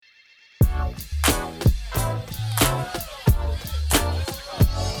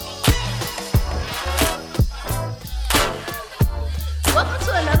Welcome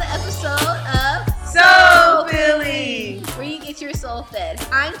to another episode of Soul Feeling, where you get your soul fed.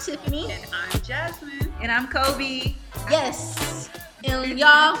 I'm Tiffany. and I'm Jasmine, and I'm Kobe. Yes. And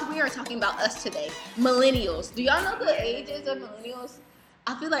y'all, we are talking about us today. Millennials. Do y'all know the ages of millennials?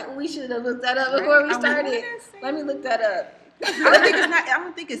 I feel like we should have looked that up before we started. Let me look that up. I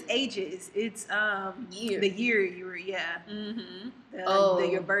don't think it's ages. It's Year. the year you were, yeah. Mm-hmm.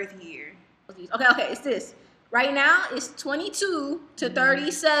 Your birth year. Okay. It's this. Right now, it's 22 to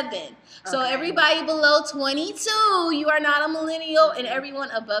 37. So Okay. everybody below 22, you are not a millennial, and everyone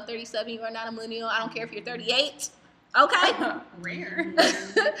above 37, you are not a millennial. I don't care if you're 38. Okay. Rare. No,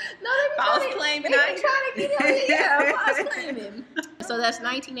 they False be claiming trying out to get out here. Yeah, false claiming. So that's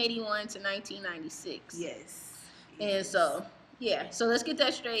 1981 to 1996. Yes. And so, yeah. So let's get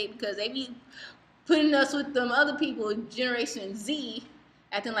that straight because they be putting us with them other people, Generation Z,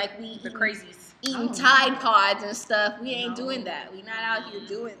 acting like we The crazies. eating Tide Pods and stuff. We ain't doing that. We not out here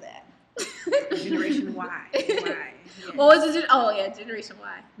doing that. Generation Y. Y. Yes. What was it? Oh yeah, Generation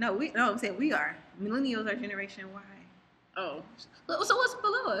Y. No, I'm saying we are. Millennials are Generation Y. Oh, so what's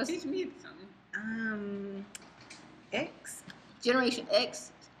below us? Teach me something. X. Generation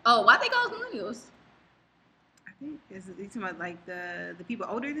X. Oh, why they call us millennials? I think is you talking about like the people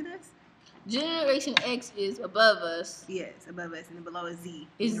older than us? Generation X is above us. Yes, above us, and then below is Z.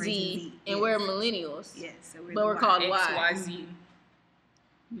 Is Generation Z, and yes. we're millennials. Yes, so But we're called Y. XYZ.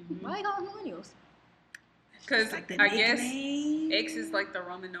 Mm-hmm. Why they call us millennials? Because Like the I guess nickname. X is like the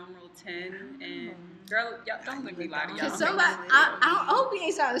Roman numeral 10, and girl, y'all don't let me lie to y'all. Cause somebody, I hope we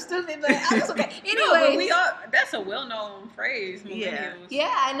ain't sounding stupid, but it's okay. No, but Anyway, that's a well-known phrase, Yeah. millennials.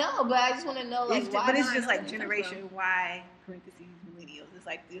 yeah, I know, but I just want to know like It's why. but it's not just like where it comes Generation Y parentheses millennials. It's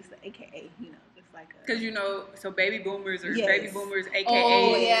like this, AKA, just like a. Because so baby boomers or Yes. baby boomers, AKA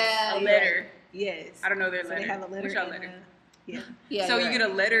Oh, yeah, a you're letter. Yes. I don't know their So letter. they have a letter. What's your and letter? Yeah. Yeah, So you're you right.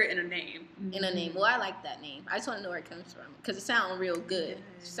 get a letter and a name. In a name. Well, I like that name. I just want to know where it comes from because it sounds real good.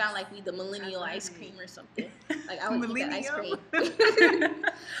 It sound like we the millennial ice cream or something. Like I would eat that ice cream.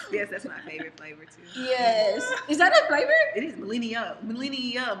 Yes, that's my favorite flavor too. Yes. Is that a flavor? It is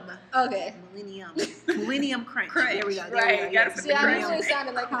Millennium. Okay. Millennium Crunch. Crunch, There we go. right, gotta put See, the I crunch knew it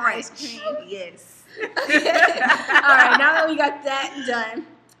sounded like an ice cream. Yes. All right, now that we got that done,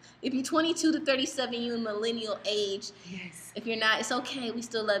 if you're 22 to 37, you in millennial age. Yes. If you're not, it's okay. We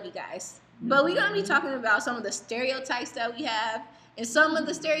still love you guys. But we're going to be talking about some of the stereotypes that we have and some of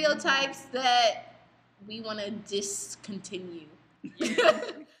the stereotypes that we want to discontinue.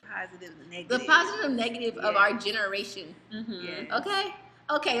 Positive and negative. The positive and negative of our generation. Mm-hmm. Yeah.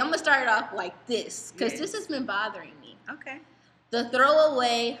 Okay, I'm going to start it off like this because this Yes. has been bothering me. Okay. The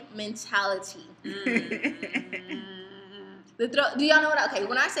throwaway mentality. Do y'all know what? Okay,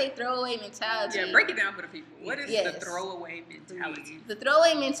 when I say throwaway mentality, Yeah, break it down for the people. What is Yes. the throwaway mentality? the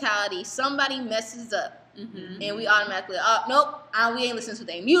throwaway mentality, somebody messes up, Mm-hmm. and we automatically, oh nope, we ain't listening to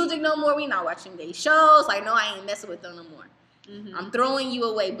their music no more. We not watching their shows. Like, no, I ain't messing with them no more. Mm-hmm. I'm throwing you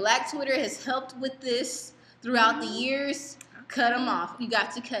away. Black Twitter has helped with this throughout the years. Cut them off. You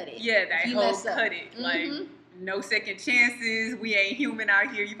got to cut it. Yeah, that You whole mess up. cut it. Like, Mhm. no second chances. We ain't human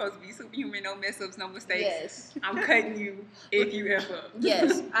out here. You supposed to be superhuman. No mess ups, no mistakes. Yes. I'm cutting you if you F up.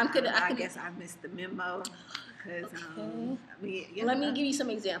 Yes. I guess I missed the memo. Because, Let me give you some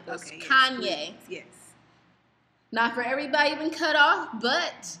examples. Okay, yes, Kanye. please. Yes. Not for everybody been cut off,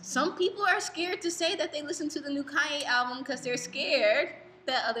 but some people are scared to say that they listen to the new Kanye album because they're scared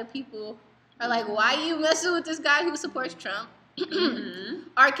that other people are like, why you messing with this guy who supports Trump? Mm-hmm.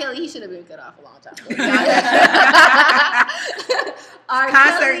 R. Kelly, he should have been cut off a long time ago. R.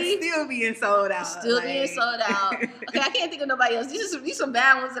 Concert Kelly still being sold out. still being sold out. Okay, I can't think of nobody else. These some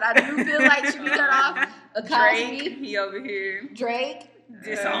bad ones that I do feel like should be cut off. A Drake, Cosby, he over here Drake.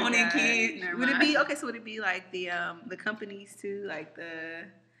 disowning God. kids. Would it be okay? So would it be like the companies too, like the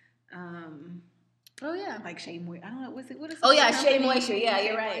Oh yeah. like Shea Moisture? I don't know. What is? Oh, yeah, the Shea company? Moisture. Yeah, Shea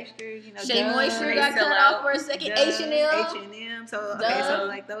you're right. Moisture, you know, Shea Dove, Moisture they got sell cut out. off for a second. Dove, H&M. H&M. So okay, Dove. so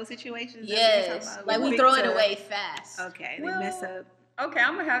like those situations. that's what Yes. you're talking about. Like we Quick throw it to- away fast. Okay, Well, they mess up. Okay,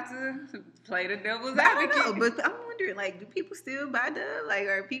 I'm gonna have to play the devil's I don't advocate. know, but I'm wondering, like, do people still buy Dove? Like,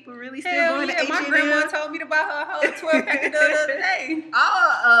 are people really still Hell going yeah, to H&M? my grandma told me to buy her a whole 12 pack of Dove the other day.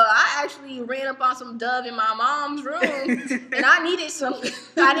 I actually ran up on some Dove in my mom's room, and I needed some.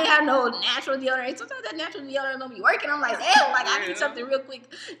 I didn't have no natural deodorant. Sometimes that natural deodorant don't be working. I'm like, damn, like I Yeah. need something real quick.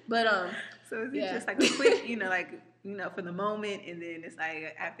 But So is it Yeah. just like a quick, for the moment, and then it's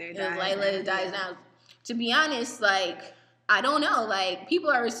like after it it dies? was like let it die yeah. down. To be honest, like I don't know. Like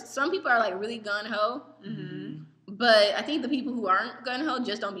some people are like really gun ho. Mm-hmm. But I think the people who aren't gun ho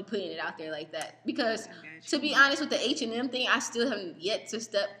just don't be putting it out there like that. Because to be honest with the H&M thing, I still haven't yet to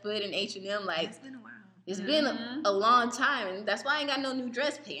step foot in H&M. Like It's been a while. it's been a long time, and that's why I ain't got no new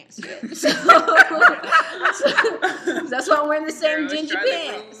dress pants yet. So that's why I'm wearing the same dingy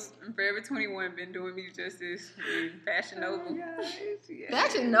pants. Forever 21 been doing me justice in Fashion Nova.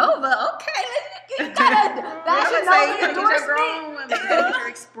 Fashion Nova, okay. You got a Fashion Nova endorsement. Culture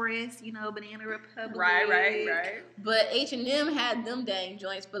Express, Banana Republic. Right. But H&M had them dang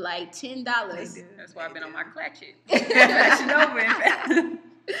joints for like $10. That's why I've been on my clack shit. Fashion Nova.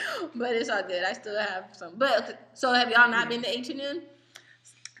 But it's all good. I still have some. But so have y'all not been to H&M?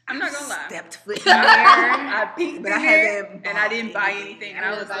 I'm not gonna lie. Stepped foot in there. I peeked But in I there, haven't and I bought didn't buy anything. anything. I And I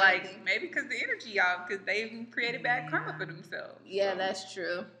didn't was buy like, anything. maybe because the energy, y'all, because they've created bad karma for themselves. Yeah, that's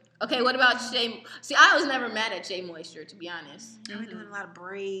true. Okay, what about Shea? See, I was never mad at Shea Moisture, to be honest. We're doing a lot of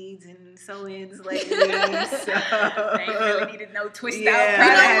braids and sew-ins lately, so They ain't really needed no twist out I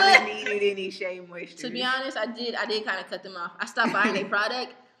product. haven't needed any Shea Moisture. To be honest, I did kind of cut them off. I stopped buying their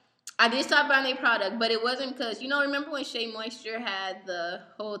product. I did stop buying their product, but it wasn't because, remember when Shea Moisture had the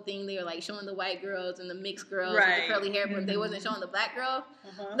whole thing, they were like showing the white girls and the mixed girls with the curly hair, but they wasn't showing the black girl.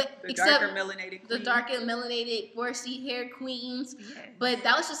 The darker melanated queen. The darker melanated 4C hair queens. Yes. But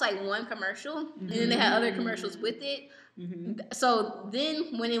that was just like one commercial, and then they had other commercials with it. So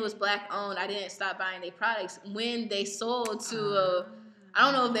then when it was black owned, I didn't stop buying their products. When they sold to, I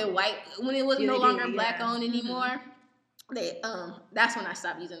don't know if they're white, when it was no longer black owned anymore, that's when I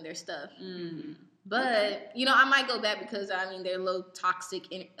stopped using their stuff. But I might go back because they're low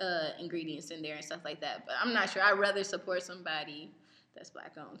toxic ingredients in there and stuff like that. But I'm not sure. I'd rather support somebody that's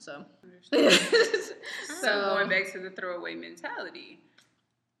black owned. So going back to the throwaway mentality,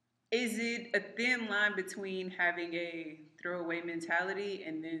 is it a thin line between having a throwaway mentality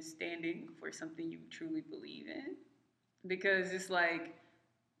and then standing for something you truly believe in? Because it's like,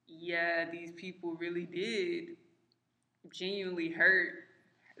 yeah, these people really did genuinely hurt.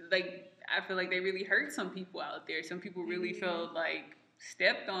 Like, I feel like they really hurt some people out there. Some people really felt like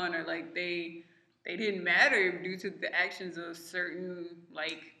stepped on, or like they didn't matter due to the actions of certain,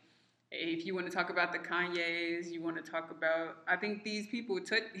 like, if you want to talk about the Kanyes, you want to talk about, I think these people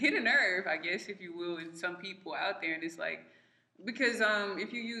hit a nerve, I guess, if you will, in some people out there. And it's like, because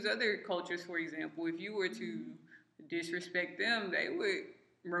if you use other cultures, for example, if you were to disrespect them, they would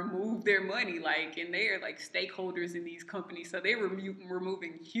remove their money, like, and they are like stakeholders in these companies, so they're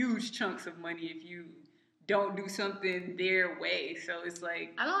removing huge chunks of money if you don't do something their way. So it's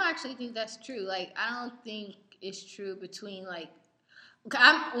like, I don't actually think that's true. Like, I don't think it's true between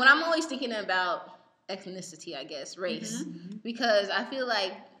when I'm always thinking about ethnicity, I guess, race, because I feel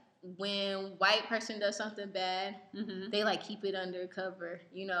like when white person does something bad, they like keep it undercover,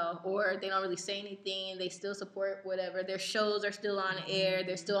 or they don't really say anything. They still support whatever. Their shows are still on air.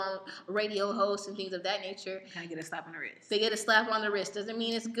 They're still on radio hosts and things of that nature. Kind of get a slap on the wrist. They get a slap on the wrist. Doesn't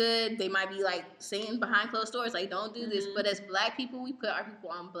mean it's good. They might be like saying behind closed doors, like, don't do this. But as black people, we put our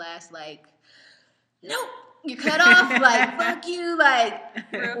people on blast, like, nope, you're cut off. Like, fuck you. Like,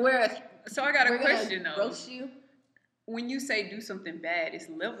 so I got a question though. Roast you. When you say do something bad, it's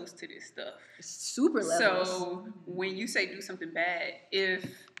levels to this stuff. Super levels. So when you say do something bad, if,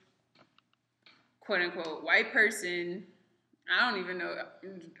 quote unquote, white person, I don't even know.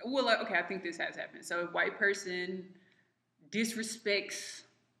 Well, okay, I think this has happened. So if white person disrespects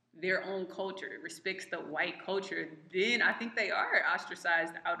their own culture, respects the white culture, then I think they are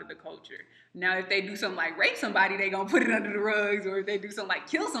ostracized out of the culture. Now, if they do something like rape somebody, they gonna put it under the rugs, or if they do something like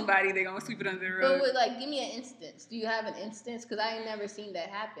kill somebody, they gonna sweep it under the rugs. But give me an instance. Do you have an instance? Because I ain't never seen that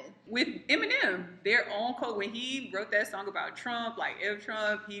happen. With Eminem, their own code, when he wrote that song about Trump, like, if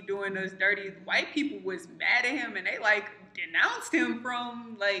Trump, he doing us dirty, white people was mad at him, and they like denounced him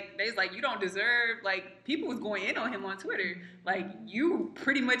from, like, they was like, you don't deserve, like, people was going in on him on Twitter, like, you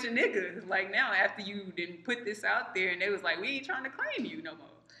pretty much a nigga, like, now after you didn't put this out there, and they was like, we ain't trying to claim you no more.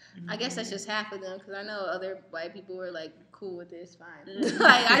 I guess that's just half of them, because I know other white people were like, cool with this, fine.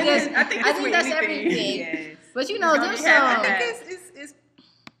 Like, I think that's everything. Yes. But there's some. I think it's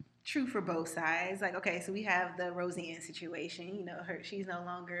true for both sides. Like, okay, so we have the Roseanne situation. She's no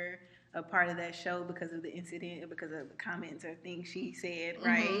longer a part of that show because of the incident, or because of the comments or things she said,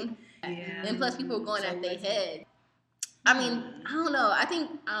 right? Yeah. And plus, people were going at their head. I mean, I don't know. I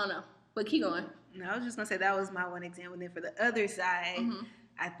don't know. But keep going. No, I was just gonna say that was my one example. Then for the other side,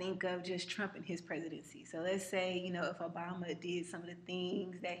 I think of just Trump and his presidency. So let's say, you know, if Obama did some of the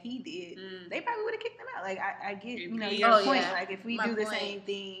things that he did, they probably would have kicked him out. Like, I get, you know, your point. Yeah. Like, if we do the same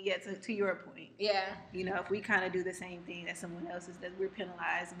thing, yeah, to your point. Yeah. You know, if we kind of do the same thing that someone else is, that we're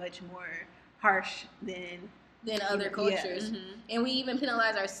penalized much more harsh than other cultures. Yeah. And we even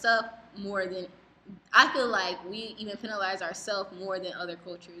penalize ourselves more than, I feel like we even penalize ourselves more than other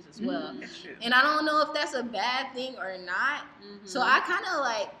cultures as well. That's true. And I don't know if that's a bad thing or not. So I kind of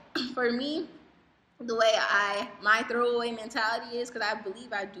like, for me, the way my throwaway mentality is, because I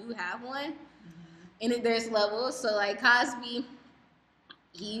believe I do have one, and there's levels. So like Cosby,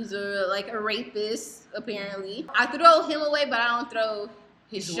 he's a rapist apparently. I throw him away, but I don't throw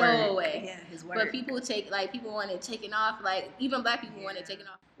his show away. Yeah, his work. But people want it taken off. Like even black people want it taken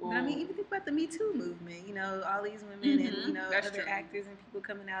off. But I mean, even think about the Me Too movement. You know, all these women and, you know, That's other true. actors and people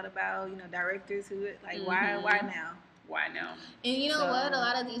coming out about, you know, directors who, like, why now? Why now? And you know what? A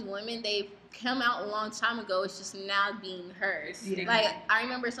lot of these women, they've come out a long time ago. It's just now being heard. Yeah. Like, I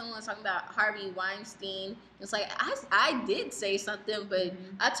remember someone was talking about Harvey Weinstein. It's like, I did say something, but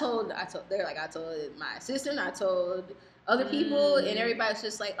I told my assistant, I told other people, and everybody's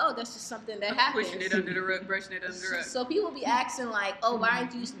just like, oh, that's just something that happens. Pushing it under the rug, brushing it under the rug. So people be asking like, oh, why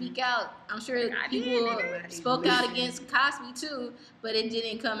didn't you speak out? I'm sure people spoke out against Cosby too, but it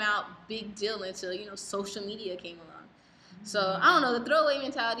didn't come out big deal until, you know, social media came along. So I don't know, the throwaway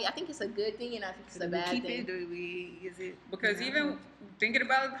mentality, I think it's a good thing and I think it's a bad thing. Is it? Because even thinking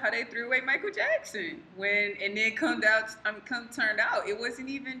about how they threw away Michael Jackson and then turned out it wasn't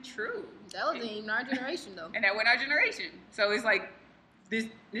even true. That wasn't even our generation though. And that wasn't our generation. So it's like this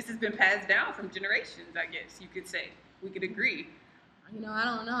has been passed down from generations, I guess you could say. We could agree. You know, I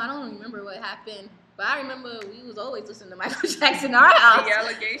don't know. I don't remember what happened. But I remember we was always listening to Michael Jackson in our house. The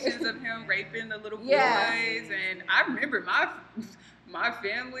allegations of him raping the little boys. And I remember my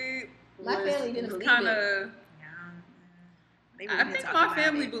family didn't believe kinda, it. I think my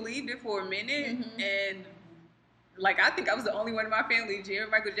family believed it for a minute. And like, I think I was the only one in my family, Jerry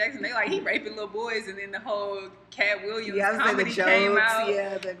Michael Jackson. They like, he raping little boys. And then the whole Cat Williams comedy came out.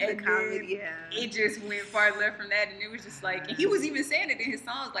 Yeah, the comedy, It just went far left from that. And it was just like, and he was even saying it in his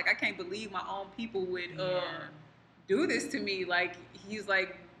songs, like, I can't believe my own people would do this to me. Like, he's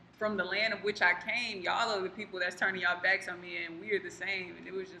like, from the land of which I came, y'all are the people that's turning y'all backs on me, and we're the same. And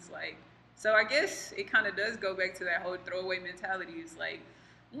it was just like, so I guess it kind of does go back to that whole throwaway mentality. It's like,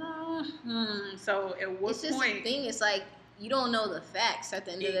 so at what it's just point? The thing is like, you don't know the facts at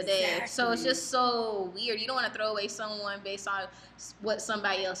the end of the day. So it's just so weird. You don't want to throw away someone based on what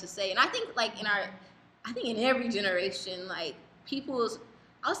somebody else is saying. And I think like in every generation, like I was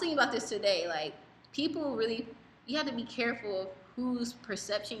thinking about this today, like people really, you have to be careful of whose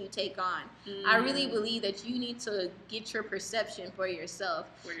perception you take on. I really believe that you need to get your perception for yourself.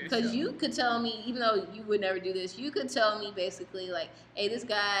 Because you could tell me, even though you would never do this, you could tell me basically like, hey, this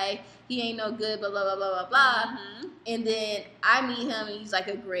guy, he ain't no good, blah, blah, blah, blah, blah, blah. And then I meet him and he's like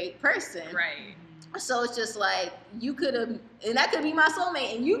a great person. Right. So it's just like, you could have, and that could be my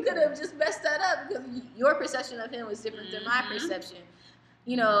soulmate, and you could have just messed that up because your perception of him was different than my perception.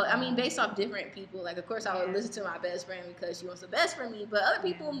 You know, I mean, based off different people. Like, of course, I would listen to my best friend because she wants the best for me. But other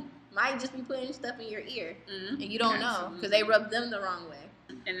people might just be putting stuff in your ear, and you don't know because they rub them the wrong way.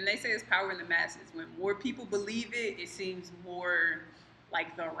 And then they say it's power in the masses. When more people believe it, it seems more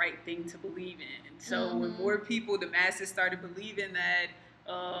like the right thing to believe in. So when more people, the masses, started believing that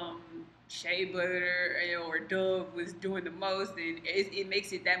Shea Butter or Dove was doing the most, then it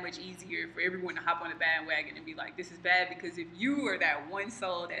makes it that much easier for everyone to hop on the bandwagon and be like, this is bad. Because if you are that one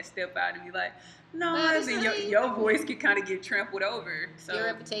soul that step out and be like, no, then your voice could kind of get trampled over. So your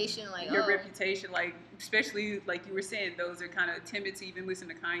reputation, reputation, like, especially like you were saying, those are kind of timid to even listen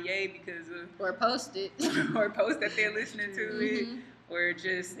to Kanye because of or post it or post that they're listening to it. Or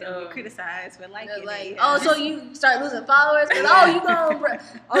just criticized for liking it. Oh, so you start losing followers? You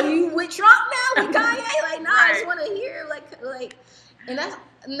with Trump now? With Kanye? Like, nah, I just want to hear like, and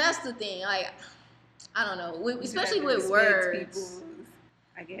that's the thing. Like, I don't know, especially with words.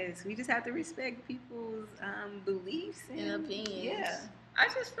 I guess we just have to respect people's beliefs and opinions. Yeah, I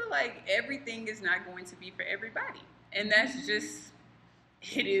just feel like everything is not going to be for everybody, and that's just,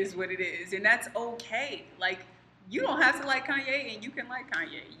 it is what it is, and that's okay. Like, you don't have to like Kanye, and you can like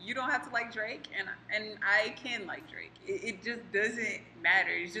Kanye. You don't have to like Drake, and I can like Drake. It just doesn't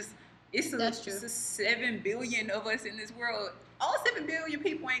matter. It's 7 billion of us in this world. All 7 billion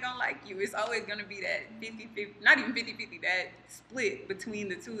people ain't gonna like you. It's always gonna be that 50-50, not even 50-50, that split between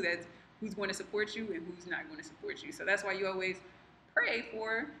the two. That's who's going to support you and who's not going to support you. So that's why you always pray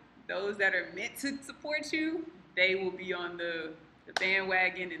for those that are meant to support you. They will be on the the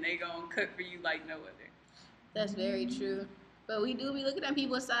bandwagon and they gonna cut for you like no other. That's very true. But we do be looking at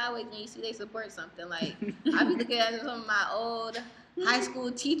people sideways when you see they support something. Like, I be looking at some of my old high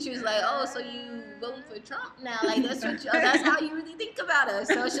school teachers like, oh, so you voting for Trump now? Like, that's what that's how you really think about us.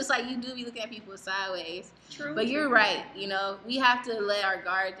 So it's just like you do be looking at people sideways. True. But you're right. You know, we have to let our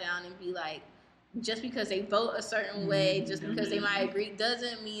guard down and be like, just because they vote a certain way, just because they might agree,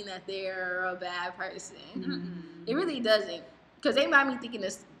 doesn't mean that they're a bad person. Mm-hmm. It really doesn't. Because they might be thinking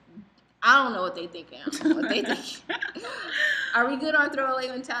this. I don't know what they thinking. I don't know what they think. Are we good on throwaway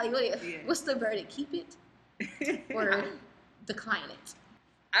mentality? What's the verdict? Keep it or decline it?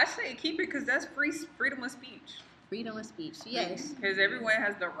 I say keep it because that's freedom of speech. Freedom of speech, yes. Because everyone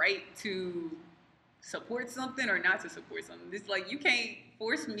has the right to support something or not to support something. It's like you can't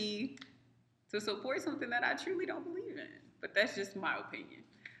force me to support something that I truly don't believe in. But that's just my opinion.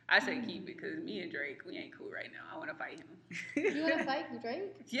 I say keep it because me and Drake, we ain't cool right now. I want to fight him. You want to fight with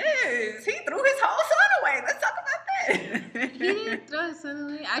Drake? Yes, he threw his whole son away. Let's talk about that. He didn't throw his son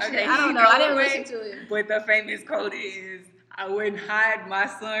away. Actually, Okay, I don't know. I didn't listen to it. But the famous quote is, I wouldn't hide my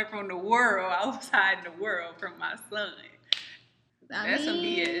son from the world. I was hiding the world from my son. That's some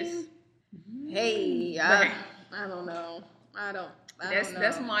BS. Hey, I don't know. I don't know.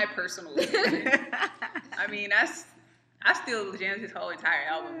 That's my personal opinion. I mean, I still jammed his whole entire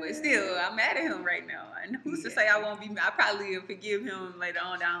album, but still, I'm mad at him right now. And who's to say I won't be? I probably will forgive him later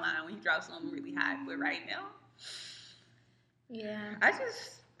on down the line when he drops something really hot. But right now, yeah, I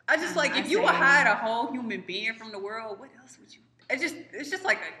just like if you would hide a whole human being from the world, what else would you? It's just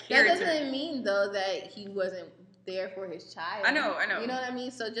like a character. That doesn't mean though that he wasn't there for his child. I know. You know what I mean?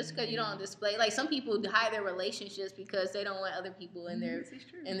 So just because you don't display, like some people hide their relationships because they don't want other people in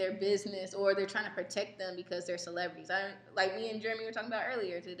their business, or they're trying to protect them because they're celebrities. Like me and Jeremy were talking about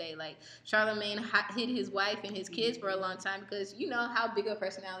earlier today. Like Charlamagne hid his wife and his kids for a long time because you know how big a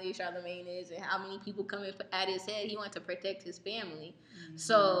personality Charlamagne is and how many people come in at his head. He wanted to protect his family. Mm-hmm.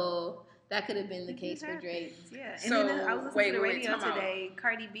 So that could have been the case for Drake. Yeah. And then I was listening to the radio today.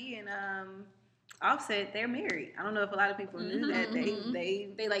 Cardi B and Offset, they're married. I don't know if a lot of people knew that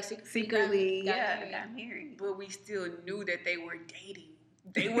they like secretly got married. But we still knew that they were dating.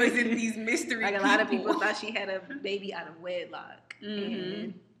 They wasn't these mystery like a lot of people thought she had a baby out of wedlock.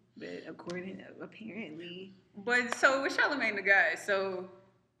 But apparently. But so with Charlamagne the guy, so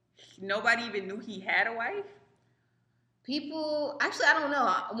nobody even knew he had a wife? People, actually, I don't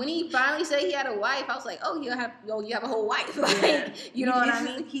know. When he finally said he had a wife, I was like, "Oh, you have a whole wife." Like, you know what I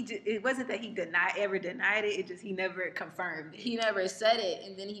mean? It wasn't that he ever denied it. It just he never confirmed it. He never said it,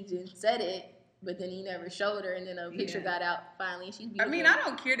 and then he just said it, but then he never showed her, and then a picture got out finally. And she's beautiful. I mean, I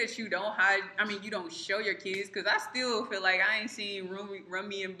don't care that you don't hide. I mean, you don't show your kids because I still feel like I ain't seen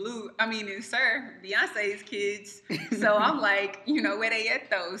Rummy and Blue. I mean, and Sir Beyonce's kids. So I'm like, you know, where they at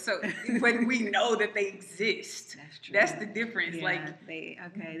though? So, but we know that they exist. That's true. That's the difference. Yeah, like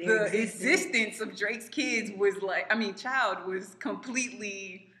the existence of Drake's kids was child was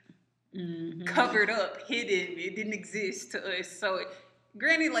completely covered up, hidden. It didn't exist to us. So.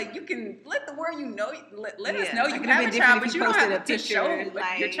 Granted, like you can let the world let us know you have a child, but you don't have to show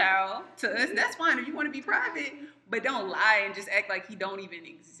your child to us. That's fine if you want to be private, but don't lie and just act like he don't even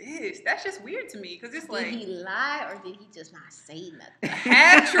exist. That's just weird to me because it's like, did he lie or did he just not say nothing?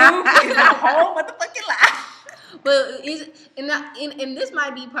 Half truth is a whole motherfucking lie. But and this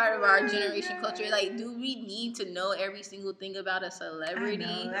might be part of our generation culture. Like, do we need to know every single thing about a celebrity?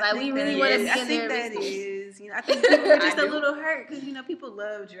 Like, we really want to be in their business. You know, I think people are just a little hurt because you know people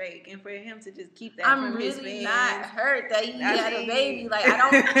love Drake, and for him to just keep that from his fans. I'm really not hurt that he had a baby. Like, I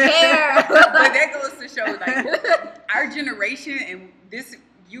don't care. But that goes to show, like, our generation and this.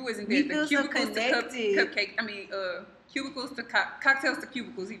 You wasn't there. The cubicles to cupcake. I mean, cubicles to cocktails to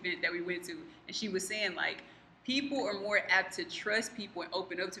cubicles event that we went to, and she was saying like. People are more apt to trust people and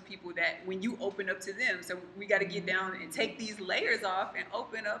open up to people that when you open up to them. So we got to get down and take these layers off and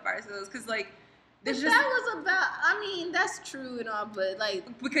open up ourselves. Because, like, that was about, I mean, that's true and all, but, like.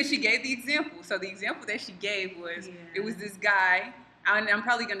 Because she gave the example. So the example that she gave was, it was this guy. I'm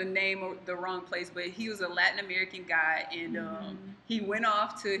probably going to name the wrong place, but he was a Latin American guy. And he went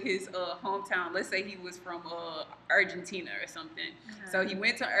off to his hometown. Let's say he was from Argentina or something. So he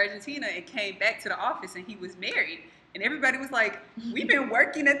went to Argentina and came back to the office and he was married. And everybody was like, we've been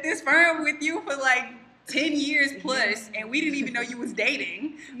working at this firm with you for like 10 years plus, and we didn't even know you was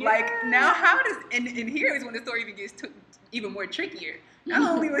dating. Like, now how does, and here is when the story even gets even more trickier. Not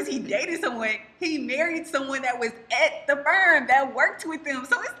only was he dating someone, he married someone that was at the firm that worked with them.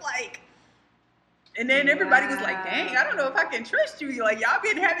 So it's like, And then everybody was like, dang, I don't know if I can trust you. Like, y'all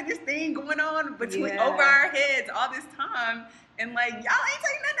been having this thing going on between over our heads all this time. And, like, y'all ain't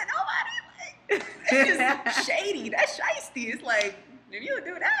saying nothing to nobody. Like, that's just shady. That's shiesty. It's like, if you would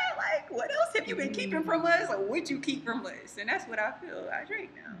do that, like, what else have you been keeping from us? Or would you keep from us? And that's what I feel I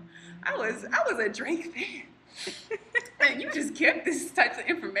Drake now. I was a Drake fan. And you just kept this type of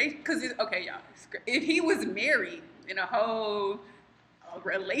information. Because, okay, y'all, if he was married in a whole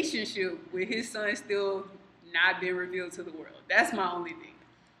relationship with his son still not been revealed to the world, that's my only thing.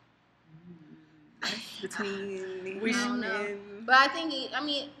 Between I don't know. But I think,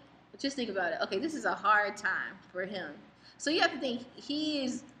 just think about it. Okay, this is a hard time for him. So you have to think, he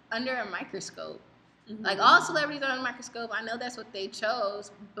is under a microscope. Mm-hmm. Like, all celebrities are under a microscope. I know that's what they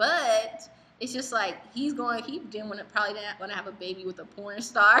chose, but it's just like, he probably didn't want to have a baby with a porn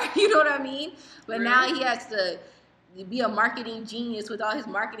star. You know what I mean? But really? Now he has to be a marketing genius with all his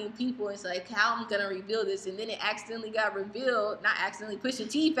marketing people. It's like, how am I gonna reveal this? And then it accidentally got revealed. Not accidentally, Pusha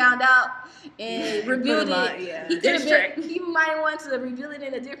T found out and revealed it. He might want to reveal it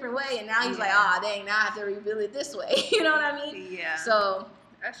in a different way, and now he's like, oh dang, now I have to reveal it this way. You know what I mean? Yeah. So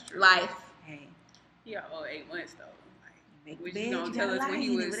that's true. Life. Hey. Yeah, 8 months though. Which you gonna tell us when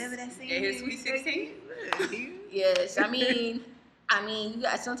he was his sweet 16? Yes, sometimes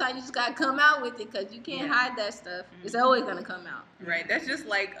you just gotta come out with it because you can't hide that stuff. It's always gonna come out. Right. That's just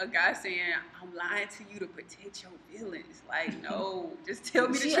like a guy saying, "I'm lying to you to protect your feelings." Like, no, just tell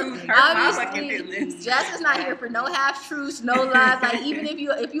me the truth. Hurt my fucking feelings. Jess is not here for no half truths, no lies. Like, even if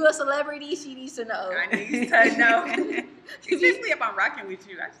you a celebrity, she needs to know. I need to know. Especially if I'm rocking with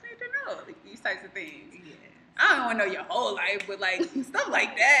you, I just need to know these types of things. Yeah. I don't want to know your whole life, but like stuff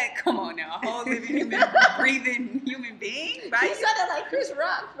like that. Come on now, a whole living human, breathing human being. Right? You sounded like Chris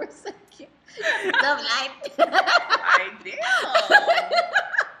Rock for a second. Stuff like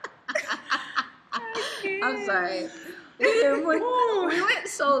I'm sorry. We went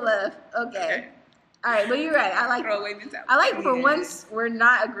so left. Okay. All right, but you're right. I like for once we're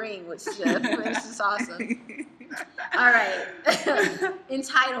not agreeing with Chef. This is awesome. All right.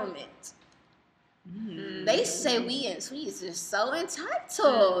 Entitlement. They say we is just so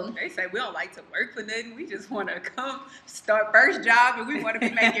entitled. They say we don't like to work for nothing. We just want to come start first job and we want to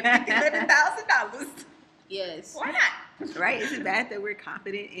be making $50,000. Yes. Why not? Right? Is it bad that we're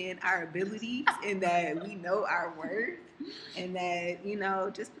confident in our abilities and that we know our worth? And that,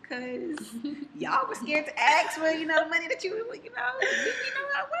 just because y'all were scared to ask for, the money that you know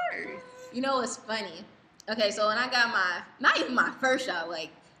our worth. You know what's funny? Okay, so when I got not even my first job,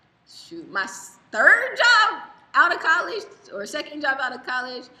 my third job out of college or second job out of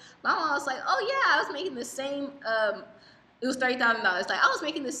college, my mom was like, oh yeah, I was making the same, it was $30,000. Like, I was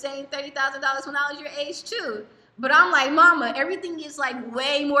making the same $30,000 when I was your age too. But I'm like, Mama, everything is like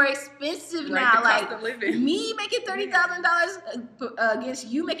way more expensive now. Like the cost of living. Me making $30,000 against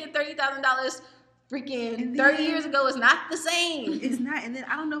you making $30,000 freaking 30 years ago is not the same. It's not. And then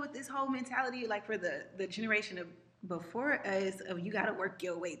I don't know what this whole mentality, like for the generation of before us, of you got to work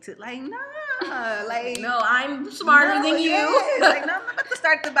your way to, like, nah, like, no, I'm smarter than you. Yes. Like, no, I'm about to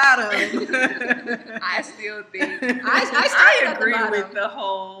start at the bottom. I still think I agree with the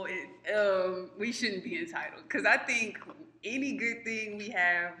whole. We shouldn't be entitled because I think any good thing we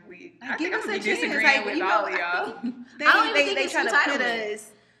have, I think I'm disagreeing with all of y'all. They try to put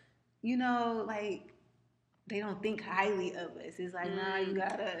us, like. They don't think highly of us. It's like, nah, you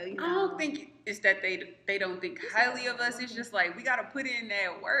gotta, I don't think it's that they don't think highly of us. It's just like we gotta put in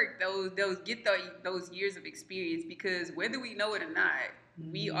that work, those years of experience, because whether we know it or not,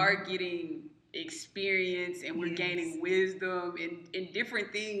 we are getting experience and we're gaining wisdom in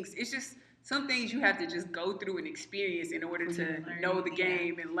different things. It's just some things you have to just go through and experience in order to know the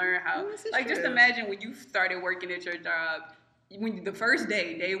game and learn how. Like, just imagine when you started working at your job. When the first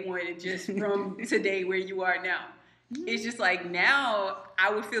day one, just from today where you are now, it's just like now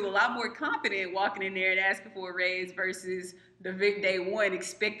I would feel a lot more confident walking in there and asking for a raise versus the day one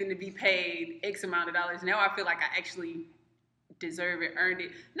expecting to be paid X amount of dollars. Now I feel like I actually deserve it, earned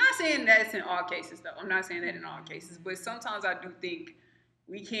it. Not saying that's in all cases though. I'm not saying that in all cases, but sometimes I do think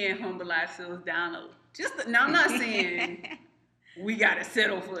we can humble ourselves down a little. Now I'm not saying we gotta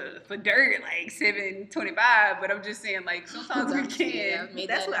settle for dirt like $7.25, but I'm just saying, like, sometimes we can.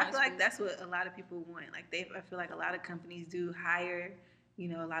 That's what I feel like. That's what a lot of people want. Like, I feel like a lot of companies do hire,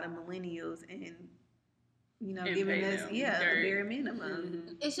 a lot of millennials and giving us a bare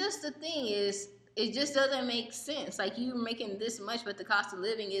minimum. It's just the thing is, it just doesn't make sense. Like, you're making this much, but the cost of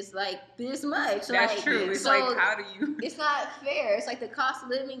living is like this much. That's like, true. It's so like, how do you? It's not fair. It's like the cost of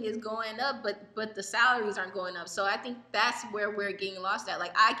living is going up, but the salaries aren't going up. So I think that's where we're getting lost at.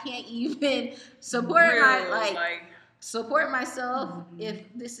 Like, I can't even support support myself if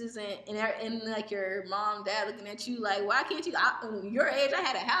this isn't and like your mom, dad looking at you like, why can't you? Your age, I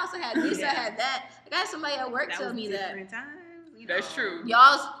had a house, I had this, I had that. Like, I had somebody at work tell me that. Times, That's true.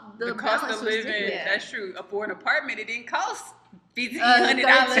 Y'all's the cost of living. That's true. For an apartment, it didn't cost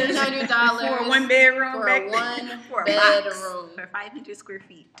 $1,300 for a one bedroom. For a bedroom for 500 square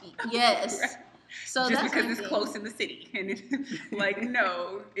feet. Yes. Right. So just because it's close in the city, and it's like,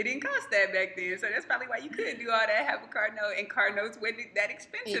 no, it didn't cost that back then. So that's probably why you could do all that, have a car note, and car notes wasn't that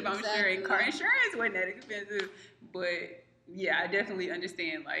expensive, I'm sure, and car insurance wasn't that expensive. But yeah, I definitely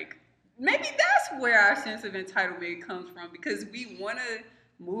understand. Like, maybe that's where our sense of entitlement comes from, because we want to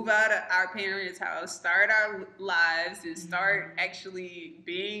move out of our parents' house, start our lives, and start actually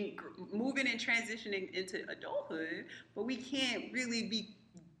moving and transitioning into adulthood, but we can't really be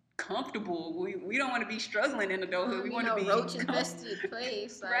comfortable. We don't want to be struggling in adulthood. We want to be roach infested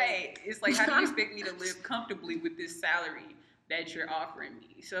place. Like, right. It's like, how do you expect me to live comfortably with this salary that you're offering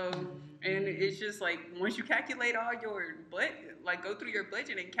me? So, and it's just like, once you calculate all your go through your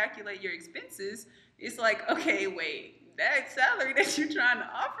budget and calculate your expenses, it's like, okay, wait, that salary that you're trying to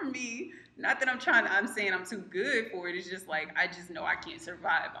offer me, not that I'm saying I'm too good for it. It's just like, I just know I can't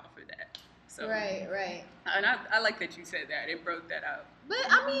survive off of that. So, right. And I like that you said that. It broke that up. But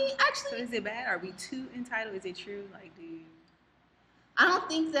I mean, actually, so is it bad? Are we too entitled? Is it true? Like, do you? I don't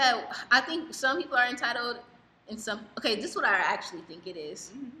think that. I think some people are entitled, and some. Okay, this is what I actually think it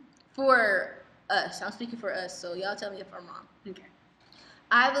is. For us, I'm speaking for us. So y'all tell me if I'm wrong. Okay.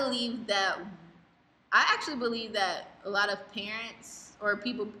 I actually believe that a lot of parents or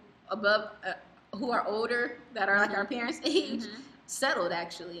people above who are older that are like our parents' age. Settled,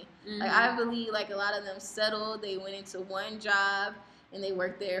 actually. Like, I believe like a lot of them settled. They went into one job and they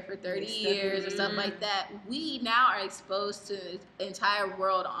worked there for 30 years or something like that. We now are exposed to the entire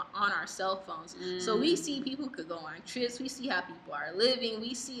world on our cell phones. So we see people could go on trips. We see how people are living.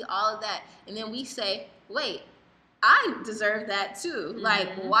 We see all of that. And then we say, wait, I deserve that too. Like,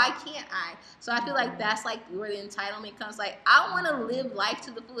 why can't I? So I feel like that's like where the entitlement comes. Like, I want to live life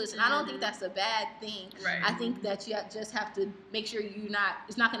to the fullest, and I don't think that's a bad thing. Right. I think that you just have to make sure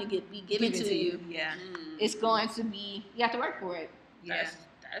it's not going to be given to you. Yeah. It's going to be, you have to work for it. Yeah.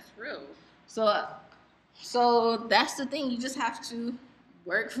 That's real. So that's the thing. You just have to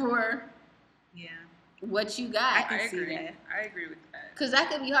work for what you got. I can see that. I agree with that. Because that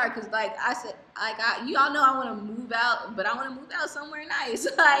could be hard. Because, like I said, you all know I want to move out, but I want to move out somewhere nice.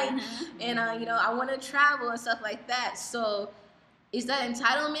 And, I want to travel and stuff like that. So is that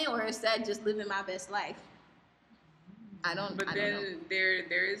entitlement, or is that just living my best life? I don't know.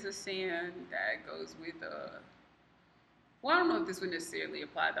 There is a saying that goes with, I don't know if this would necessarily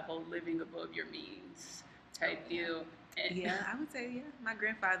apply, the whole living above your means type deal. Yeah, I would say, my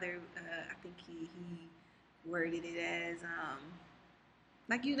grandfather, I think he worded it as,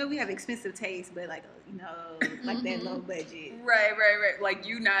 like, we have expensive taste, but like, like that low budget. Right. Like,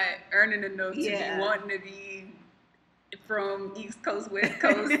 you not earning enough to be wanting to be from East Coast, West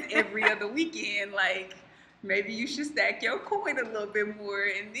Coast every other weekend. Like, maybe you should stack your coin a little bit more,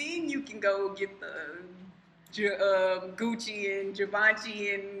 and then you can go get the Gucci and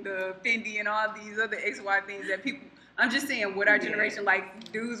Givenchy and the Fendi and all these other XY things that people. I'm just saying, with our generation,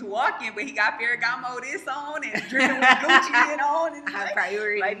 like, dudes walking, but he got Ferragamo this on and drinking with Gucci and on. And high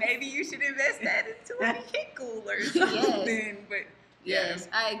priority. Like, maybe you should invest that into a vehicle or something. Yes. But yes,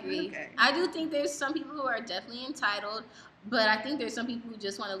 I agree. Okay. I do think there's some people who are definitely entitled, but I think there's some people who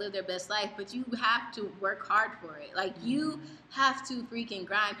just want to live their best life. But you have to work hard for it. Like, you have to freaking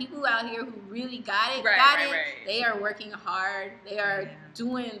grind. People out here who really got it, they are working hard. They are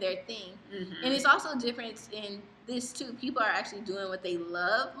doing their thing. And it's also different in this too. People are actually doing what they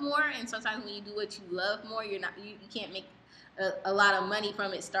love more, and sometimes when you do what you love more, you can't make a lot of money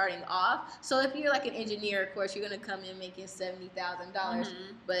from it starting off. So if you're like an engineer, of course, you're gonna come in making $70,000.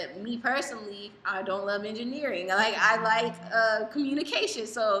 But me personally, I don't love engineering. Like, I like communication.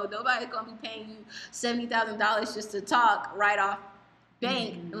 So nobody's gonna be paying you $70,000 just to talk right off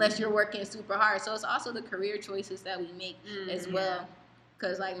bank unless you're working super hard. So it's also the career choices that we make as well.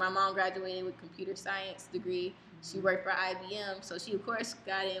 Because, like, my mom graduated with computer science degree. She worked for IBM, so she, of course,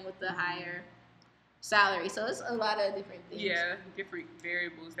 got in with the higher salary. So it's a lot of different things. Yeah, different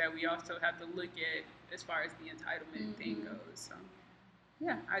variables that we also have to look at as far as the entitlement thing goes. So,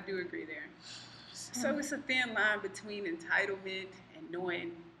 yeah, I do agree there. So it's a thin line between entitlement and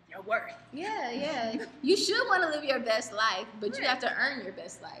knowing your worth. Yeah. You should want to live your best life, but you have to earn your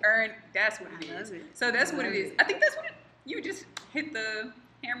best life. That's what it is. So that's what it is. I think that's what you just hit the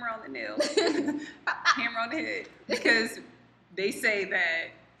hammer on the nail, hammer on the head, because they say that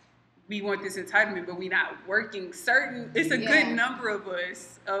we want this entitlement, but we're not working. It's a good number of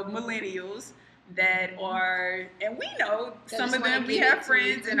us, of millennials, that are, and we know some of them, we have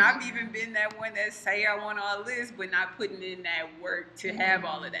friends, and I've even been that one that say I want all this, but not putting in that work to have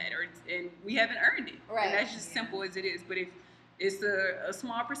all of that, and we haven't earned it. Right. And that's just simple as it is. But if it's a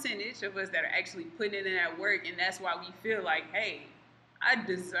small percentage of us that are actually putting in that work, and that's why we feel like, hey, I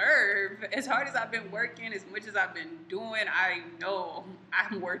deserve, as hard as I've been working, as much as I've been doing, I know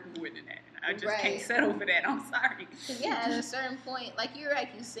I'm worth more than that. I just can't settle for that. I'm sorry. Yeah, at a certain point, like you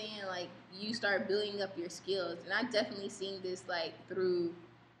saying, like you start building up your skills, and I definitely seen this like through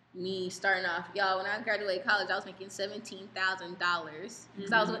me starting off. Y'all, when I graduated college, I was making $17,000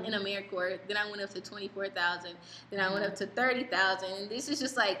 because I was in AmeriCorps. Then I went up to $24,000. Then I went up to $30,000. And this is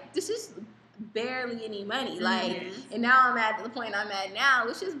just like barely any money. Like, and now I'm at the point I'm at now,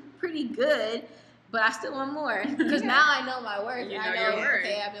 which is pretty good. But I still want more because now I know my worth. And I know,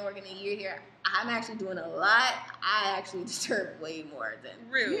 okay, I've been working a year here. I'm actually doing a lot. I actually deserve way more than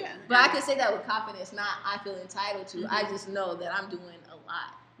real. Yeah. But I can say that with confidence. Not I feel entitled to. I just know that I'm doing a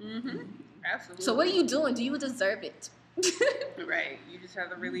lot. Absolutely. So what are you doing? Do you deserve it? Right. You just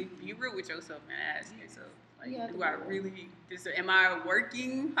have to really be real with yourself and ask yourself. Like, do I really deserve? Am I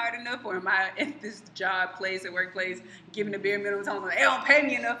working hard enough, or am I at this workplace, giving the bare minimum? Telling them they don't pay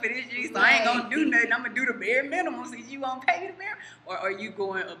me enough for this, so I ain't gonna do nothing. I'm gonna do the bare minimum since you won't pay me the bare. Or are you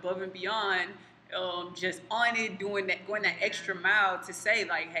going above and beyond, just on it, going that extra mile to say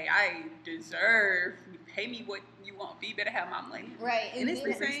like, hey, I deserve. You pay me what you want. You better have my money. Right. And it's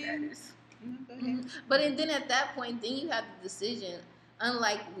the same. But then at that point, then you have the decision.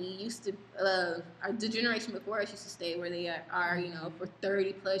 Unlike we used to, the generation before us used to stay where they are, for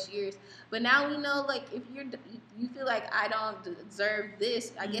 30 plus years. But now we know, like, if you feel like I don't deserve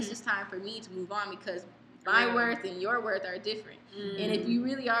this, I guess it's time for me to move on because my worth and your worth are different. And if you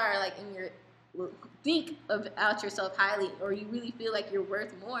really are, like, think about yourself highly, or you really feel like you're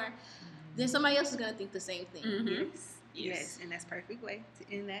worth more, then somebody else is going to think the same thing. Yes, and that's a perfect way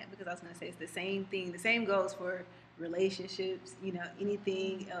to end that, because I was going to say it's the same thing. The same goes for relationships,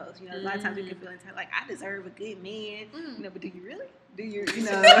 anything else. A lot of times you can feel like I deserve a good man, but do you really? Do you, do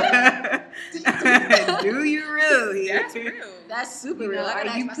you really? That's real. That's super real. Are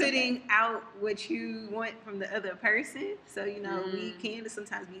you putting out what you want from the other person? So, we can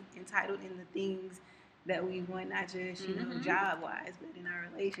sometimes be entitled in the things that we want, not just, job-wise, but in our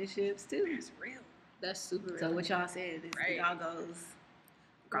relationships too. That's real. That's super real. So what y'all said, it all goes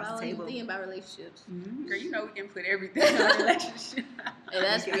across the table. Thinking about relationships. Girl, we can put everything in a relationship. And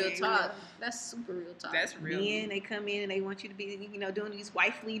that's real talk. That's super real talk. That's real. Men, they come in and they want you to be, doing these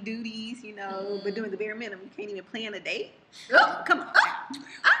wifely duties, but doing the bare minimum. You can't even plan a date. Oh, come on.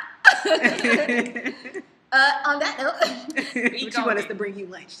 On that note, what you want us to bring you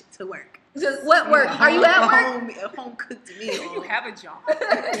lunch to work? What work? Are you at work? A home cooked meal. Do you have a job?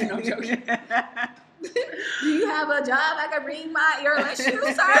 No joking. Do you have a job I can bring your lunch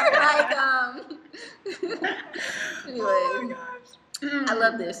to, sir? Anyway. Oh my gosh. I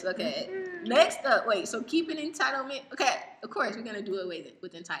love this. Okay. Next up, so keeping entitlement. Okay, of course, we're going to do away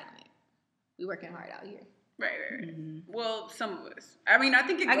with entitlement. We're working hard out here. Right. Well, some of us. I mean, I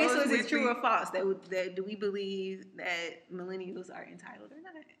think it goes. I guess is it true or false that do we believe that millennials are entitled or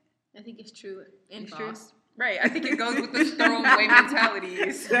not? I think it's true and false. Right. I think it goes with the throwaway mentality.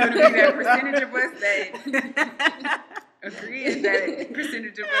 It's going to be that percentage of us that agree and that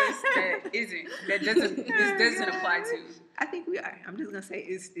percentage of us that isn't. That doesn't apply to. I think we are. I'm just going to say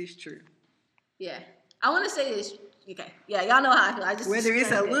it's true. Yeah. I want to say this. Okay. Yeah, y'all know how I feel. I just whether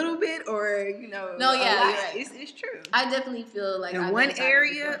it's a little bit or No, yeah, you're right. It's true. I definitely feel like in one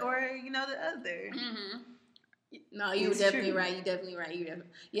area or the other. No, you're definitely right. You're definitely right.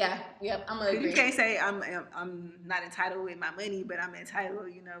 Yeah. I'm gonna agree. You can't say I'm not entitled with my money, but I'm entitled,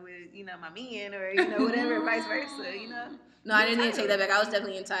 with my men or whatever, vice versa. No, I didn't even take that back. I was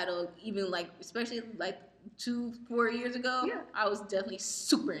definitely entitled, even especially 2-4 years ago. Yeah. I was definitely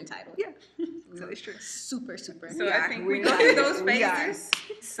super entitled. Yeah. So it's true. Super. So I think we go through those phases.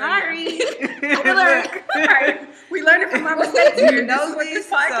 Sorry. We learned it from our mistakes. This is what this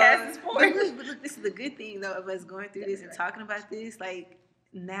podcast is for. But this is the good thing, though, of us going through this and talking about this. Like,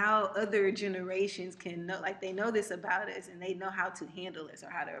 now other generations can know, they know this about us and they know how to handle us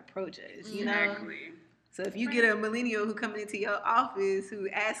or how to approach us, Exactly. So if you get a millennial who coming into your office who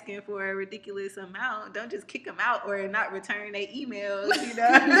asking for a ridiculous amount, don't just kick them out or not return their emails,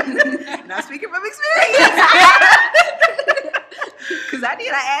 Not speaking from experience. Because I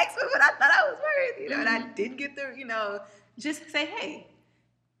asked for what I thought I was worth, and I didn't get the, just say, hey,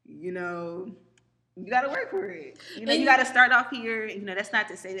 you got to work for it. You got to start off here. That's not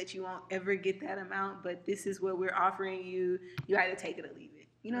to say that you won't ever get that amount, but this is what we're offering you. You got to take it or leave it.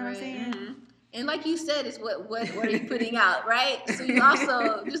 You know what I'm saying? Mm-hmm. And like you said, it's what are you putting out, right? So you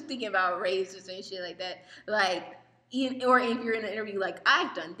also just thinking about raises and shit like that, like. Or if you're in an interview, like,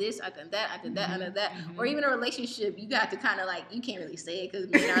 I've done this, I've done that, I've done that, I've done that. Or even a relationship, you got to kind of, like, you can't really say it because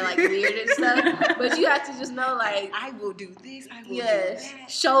men are, like, weird and stuff. But you have to just know, like, I will do this, I will do that.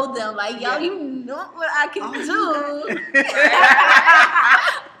 Show them, like, yo, you know what I can do.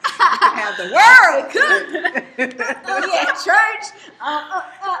 Have the world. Church.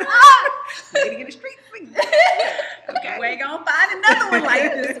 Ready to get a street. Okay. We ain't going to find another one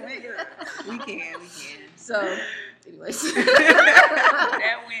like this. We can. So, anyways.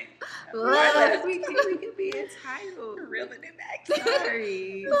 That went. We can be entitled. Reeling it back.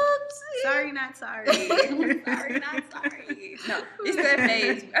 Sorry. Sorry, not sorry. Sorry, not sorry. No, it's that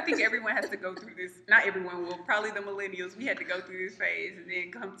phase. I think everyone has to go through this. Not everyone will. Probably the millennials. We had to go through this phase and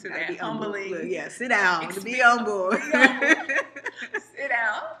then come to that humbling. Sit down. To be humble. Sit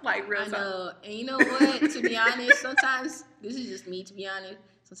down. Like real talk. I know. And you know what? To be honest, sometimes, this is just me, to be honest.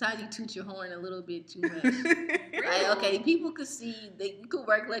 Sometimes you toot your horn a little bit too much. Like, okay, people could see that you could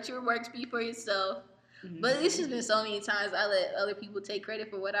let your work speak for yourself. Mm-hmm. But it's just been so many times I let other people take credit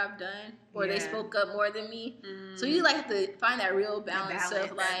for what I've done, or they spoke up more than me. Mm-hmm. So you have to find that real balance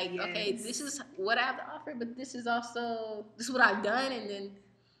of like, okay, this is what I have to offer, but this is what I've done, and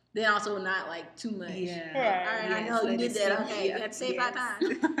then also not like too much. Yeah. All right, I know you did that. Okay, you got to say it 5 times.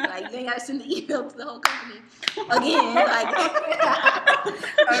 Like, you ain't got to send the email to the whole company again.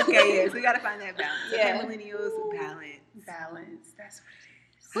 Okay, yes, we got to find that balance. Okay, millennials, balance. That's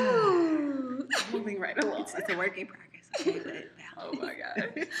what it is. Moving right along. It's a work in progress. Okay, but balance. Oh my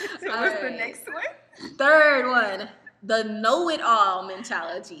God. So what's the next one? Third one. The know-it-all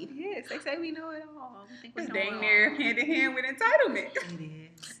mentality. Yes, they say we know it all. We think we know dang near hand in hand with entitlement. It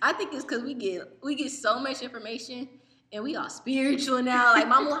is. I think it's because we get so much information and we all spiritual now. Like,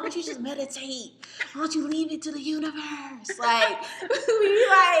 Mama, why don't you just meditate? Why don't you leave it to the universe? Like, we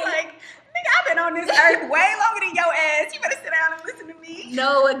like nigga, I've been on this earth way longer than your ass. You better sit down and listen to me.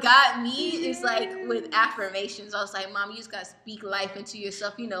 No, what got me is like with affirmations. I was like, Mom, you just gotta speak life into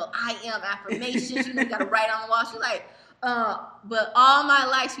yourself. I am affirmations. You gotta write on the wall. She's like, but all my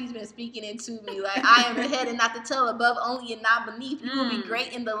life she's been speaking into me. Like, I am the head and not the tail, above only and not beneath. You will be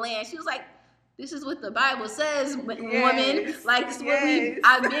great in the land. She was like, this is what the Bible says, woman. Like, this is what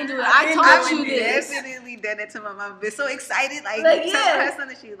I've been doing. I taught you this. I've definitely done it to my mom. I've been so excited. Like tell her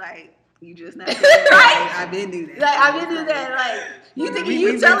something, she's like, you just not doing it. Right? I've been doing that. Like, I've been doing that. Like, you thinking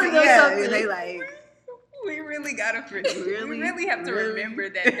you telling them something. And they like, we really gotta forget. We really have to remember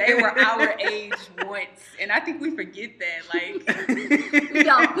that they were our age once, and I think we forget that. Like, we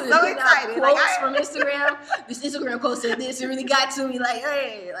don't put so excited. Quotes from Instagram. This Instagram quote said this. It really got to me. Like,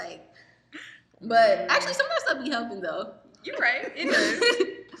 hey, like. But actually, some of that stuff be helping though. You're right. It does.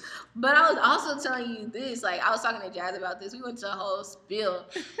 But I was also telling you this. Like, I was talking to Jazz about this. We went to a whole spiel.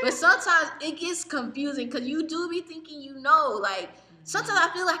 But sometimes it gets confusing because you do be thinking Like, sometimes I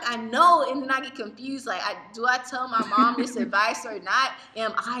feel like I know, and then I get confused. Like, do I tell my mom this advice or not?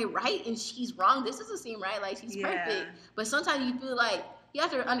 Am I right and she's wrong? This doesn't seem right. Like, she's perfect. But sometimes you feel like you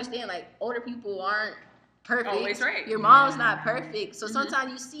have to understand, like, older people aren't perfect. Always right. Your mom's not perfect. So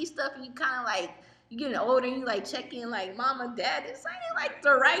sometimes you see stuff and you kind of like, you getting older and you like check in like, Mama, Dad, this ain't like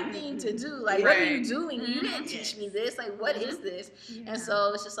the right thing to do. Like, what are you doing? You didn't teach me this. Like, what is this? And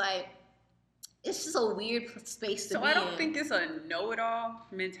so it's just like, it's just a weird space to be in. So I don't think it's a know-it-all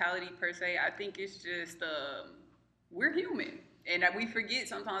mentality per se. I think it's just we're human. And we forget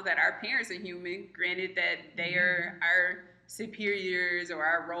sometimes that our parents are human. Granted that they are our superiors or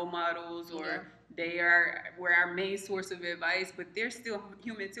our role models or we're our main source of advice, but they're still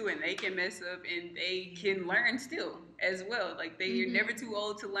human too, and they can mess up and they can learn still as well. Like, you're never too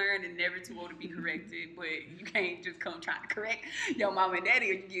old to learn and never too old to be corrected, but you can't just come trying to correct your mom and daddy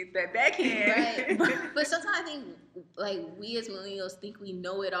or you get that backhand. Right. But sometimes I think, like, we as millennials think we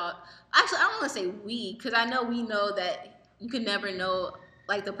know it all. Actually, I don't want to say we, because I know we know that you can never know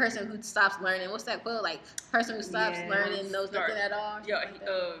like the person who stops learning. What's that quote? Like, person who stops learning knows nothing at all. Yeah,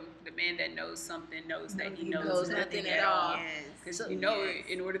 the man that knows something knows that he knows nothing at all. Because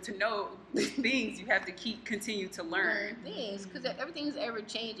in order to know things, you have to continue to learn things, because everything's ever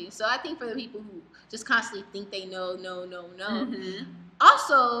changing. So I think for the people who just constantly think they know,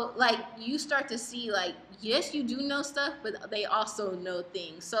 also, like, you start to see, like, yes, you do know stuff, but they also know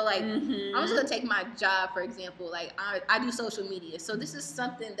things. So, like, I'm just going to take my job, for example. Like, I do social media. So this is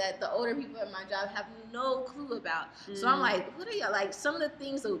something that the older people at my job have no clue about. So I'm like, what are y'all, like, some of the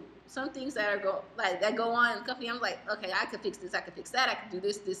things, some things that are that go on in the company, I'm like, okay, I could fix this, I could fix that, I could do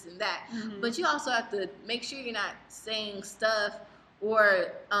this, and that. But you also have to make sure you're not saying stuff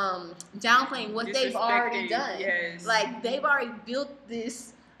or downplaying what they've already done. Yes. Like, they've already built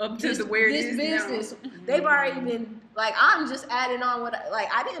this up to where it is business. Now. They've already been, like, I'm just adding on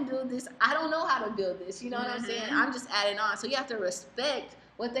I didn't build this. I don't know how to build this. You know what I'm saying? I'm just adding on. So you have to respect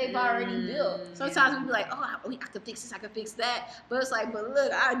what they've already built. Sometimes we be like, oh, I could fix this, I could fix that. But it's like, but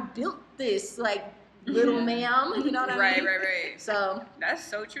look, I built this, like, little ma'am. You know what I mean? Right. So that's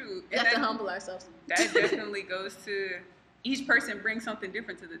so true. We have to humble ourselves. That definitely goes to each person brings something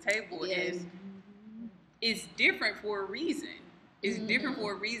different to the table. Yes. And it's different for a reason. It's different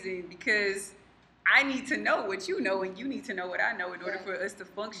for a reason because I need to know what you know and you need to know what I know in order for us to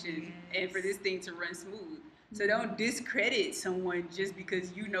function and for this thing to run smooth. So don't discredit someone just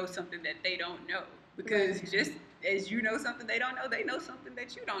because you know something that they don't know. Because just as you know something they don't know, they know something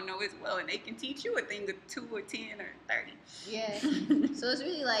that you don't know as well. And they can teach you a thing or 2 or 10 or 30. Yeah. So it's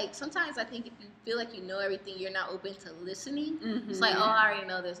really like, sometimes I think if you feel like you know everything, you're not open to listening. It's like, oh, I already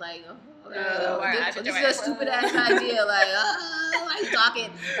know this. Like, this is a stupid ass idea. Like, talking.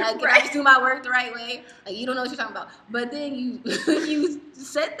 Like, can I just do my work the right way? Like, you don't know what you're talking about. But then you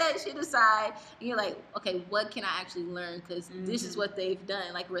set that shit aside and you're like, okay, what can I actually learn? Because this is what they've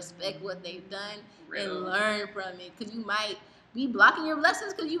done. Like, respect what they've done and learn from it. Because you might be blocking your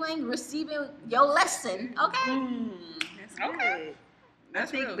lessons because you ain't receiving your lesson. Okay? That's good.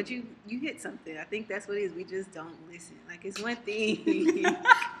 That's real. But you hit something. I think that's what it is. We just don't listen. Like, it's one thing.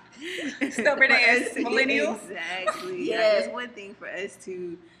 Stubborn ass millennial. Exactly. Yeah. Like, it's one thing for us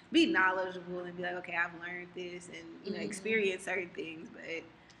to be knowledgeable and be like, okay, I've learned this and experience certain things, but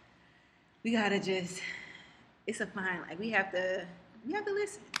we gotta just. It's a fine. Like, we have to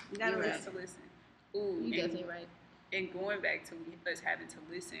listen. We gotta listen. Ooh, you're definitely right. And going back to us having to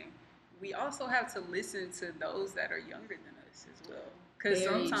listen, we also have to listen to those that are younger than us as well. Because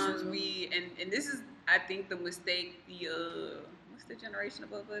sometimes and this is, I think, the mistake, what's the generation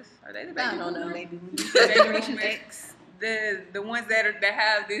above us? Are they the baby boomers? I don't know. Maybe. Generation X. The ones that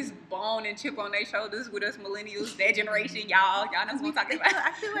have this bone and chip on their shoulders with us millennials, that generation, y'all know what I'm talking about.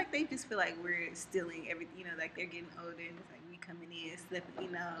 I feel like they just feel like we're stealing everything, like they're getting older and it's like we coming in,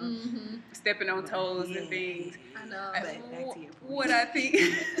 slipping, stepping on toes and things. I know. But back to your point.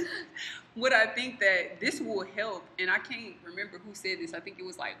 What I think that this will help, and I can't remember who said this. I think it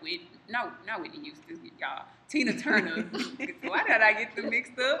was like not Whitney Houston, y'all. Tina Turner. Why did I get them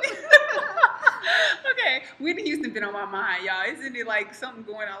mixed up? Okay, Whitney Houston been on my mind, y'all. Isn't it like something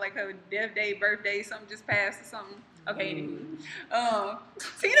going on, like her death day, birthday, something just passed or something? Okay, anywho.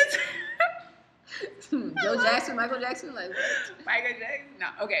 Tina Turner. Joe Jackson, Michael Jackson, like what? Michael Jackson? No,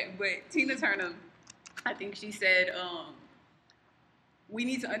 okay, but Tina Turner, I think she said, we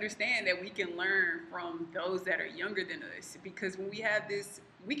need to understand that we can learn from those that are younger than us, because when we have this,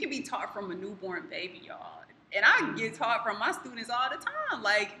 we can be taught from a newborn baby, y'all. And I get taught from my students all the time.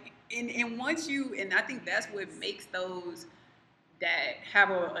 Like, and once and I think that's what makes those that have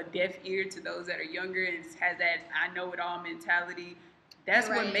a deaf ear to those that are younger and has that I know it all mentality. That's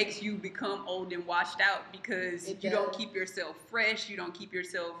what makes you become old and washed out, because you don't keep yourself fresh. You don't keep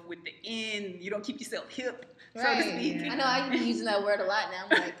yourself with the end. You don't keep yourself hip, so to speak. I know I've been using that word a lot now.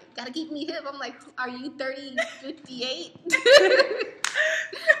 I'm like, gotta keep me hip. I'm like, are you 30, 58?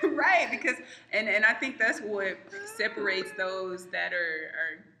 Right, because and I think that's what separates those that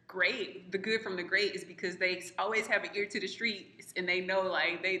are great, the good from the great, is because they always have an ear to the streets and they know,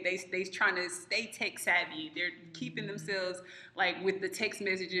 like, they trying to stay tech savvy. They're keeping themselves like with the text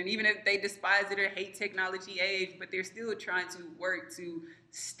messaging, even if they despise it or hate technology age, but they're still trying to work to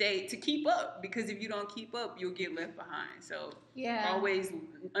keep up, because if you don't keep up, you'll get left behind. So always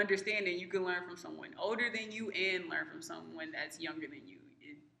understanding you can learn from someone older than you and learn from someone that's younger than you.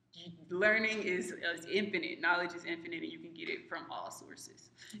 learning is infinite. Knowledge is infinite, and you can get it from all sources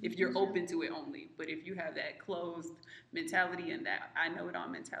if you're open to it only. But if you have that closed mentality and that I know it all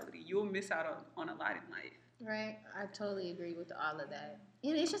mentality, you'll miss out on a lot in life. Right. I totally agree with all of that.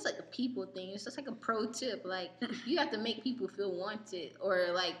 And it's just like a people thing. It's just like a pro tip. Like, you have to make people feel wanted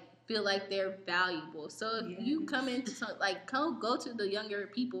or like feel like they're valuable. So if you come into go to the younger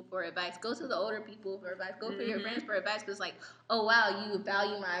people for advice, go to the older people for advice, go for your friends for advice, because like, oh wow, you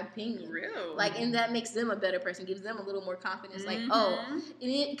value my opinion. Real. Like, and that makes them a better person, gives them a little more confidence. Like, oh, and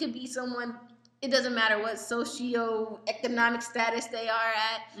it could be someone. It doesn't matter what socioeconomic status they are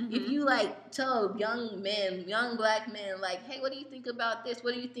at. If you like tell young black men, like, hey, what do you think about this?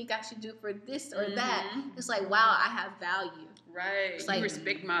 What do you think I should do for this or that? It's like, wow, I have value. Right. It's like, you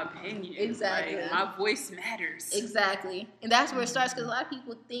respect my opinion. Exactly. Like, my voice matters. Exactly. And that's where it starts, because a lot of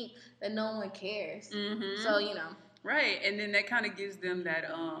people think that no one cares. So, you know. Right. And then that kind of gives them that,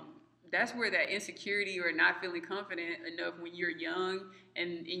 that's where that insecurity or not feeling confident enough when you're young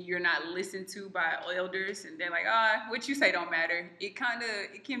and you're not listened to by elders and they're like, what you say don't matter. It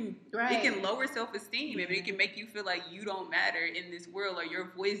can lower self-esteem and it can make you feel like you don't matter in this world or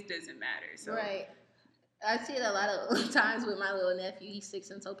your voice doesn't matter. So. Right. I see it a lot of times with my little nephew. He's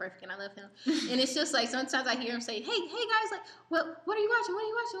 6 and so perfect, and I love him. And it's just like sometimes I hear him say, "Hey guys, like, what are you watching? What are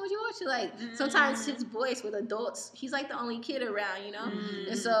you watching? What are you watching?" Like sometimes his voice with adults, he's like the only kid around, you know.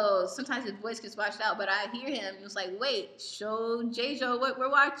 And so sometimes his voice gets washed out. But I hear him, and it's like, wait, show J-Jo what we're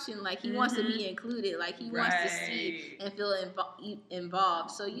watching. Like, he wants to be included. Like, he wants to see and feel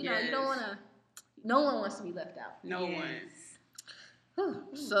involved. So you know, you don't want to. No one wants to be left out. No one.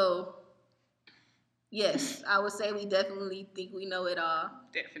 So. Yes, I would say we definitely think we know it all.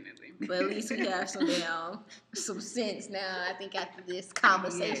 Definitely. But at least we have some sense now, I think, after this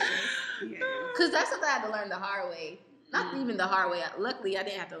conversation. Because that's something I had to learn the hard way. Not even the hard way. Luckily, I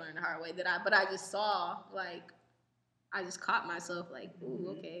didn't have to learn the hard way. But I just saw, like, I just caught myself like, ooh,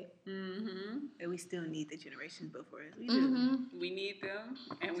 okay. And we still need the generations before us. We do. We need them,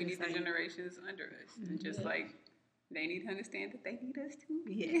 and we need the generations under us. And just like, they need to understand that they need us too.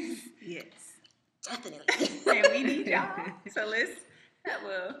 Yes. Definitely. And we need y'all. So let's have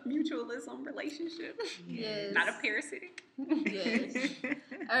a mutualism relationship. Yes. Not a parasitic. Yes.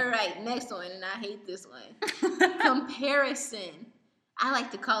 All right, next one, and I hate this one. Comparison. I like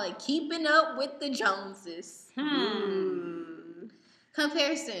to call it keeping up with the Joneses.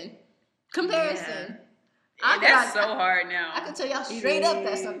 Comparison. Yeah. That's so hard now. I can tell y'all straight up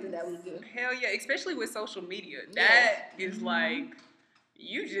that's something that we do. Hell yeah, especially with social media. That is like,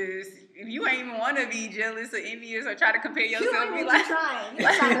 if you ain't even want to be jealous or envious or try to compare yourself, you be like, trying.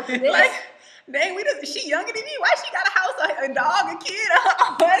 You're trying for this. Like, dang, she younger than me. Why she got a house, a dog, a kid, a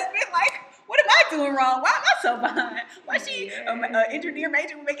husband? Like, what am I doing wrong? Why am I so behind? Why she an engineer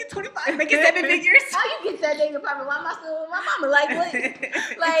major making 25, making 7 figures? How you get that dang apartment? Why am I still with my mama? Like, what?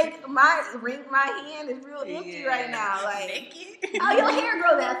 Like, my hand is real empty right now. Like, naked. How your hair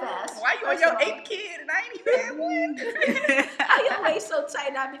grow that fast? Why you on your 8th kid and I ain't even had one? How your waist so tight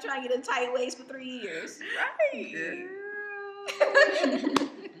and I've been trying to get a tight waist for 3 years? Right.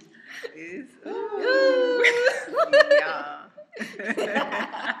 Y'all.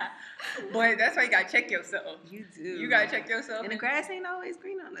 Boy, that's why you gotta check yourself. You do. You gotta check yourself. And the grass ain't always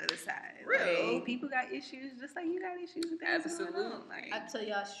green on the other side. Real. Like, people got issues just like you got issues with things. Absolutely. Like, I tell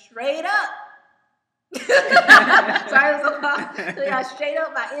y'all straight up. Sorry, it was a pop. Tell y'all straight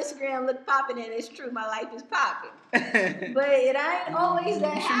up, my Instagram look popping, and it's true, my life is popping. But it ain't always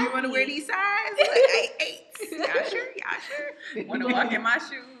that happy. Sure you want to wear these sizes? Like, 8. Y'all sure? Want to walk in my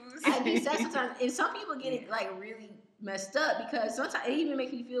shoes? I do that sometimes, and some people get it like really messed up because sometimes it even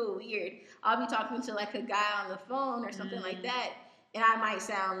makes me feel weird. I'll be talking to like a guy on the phone or something like that, and I might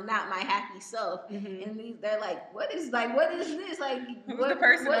sound not my happy self, and they're like, "What is this? Like, who's what, the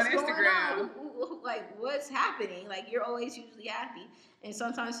person what's on going Instagram? on? Like, what's happening? Like, you're always usually happy." And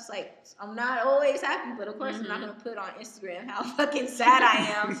sometimes it's like, I'm not always happy, but of course I'm not going to put on Instagram how fucking sad I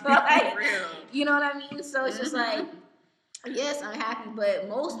am. So like, you know what I mean? So it's just like, yes, I'm happy, but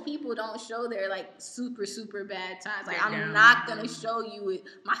most people don't show their like super, super bad times. Like, I'm not going to show you with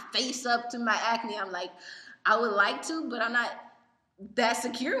my face up to my acne. I'm like, I would like to, but I'm not that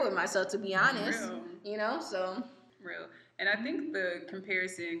secure with myself, to be honest. You know, so. Real. And I think the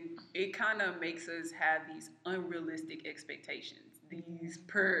comparison, it kind of makes us have these unrealistic expectations.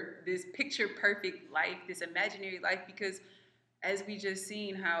 This picture perfect life, this imaginary life, because as we just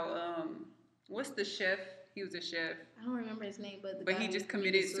seen how, what's the chef? He was a chef. I don't remember his name, but he just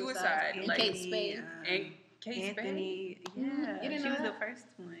committed suicide. And like, Kate Spade. And Kate Anthony, Spade? she was the first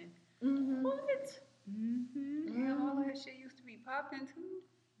one. What? All that shit used to be popping too.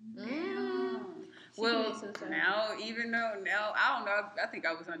 Well, now I don't know. I think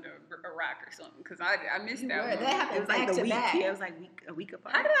I was under a rock or something because I missed that one. That happened. It was like the week. Yeah, it was like a week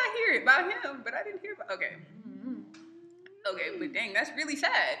apart. How did I hear it about him? But I didn't hear about. Okay. Okay, but dang, that's really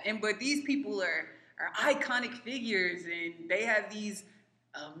sad. But these people are iconic figures, and they have these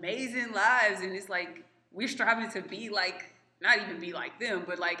amazing lives, and it's like we're striving to be like, not even be like them,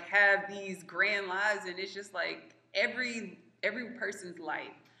 but like have these grand lives, and it's just like every person's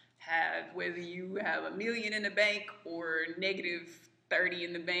life have, whether you have $1 million in the bank or negative 30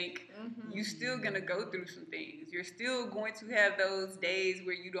 in the bank, you still gonna go through some things. You're still going to have those days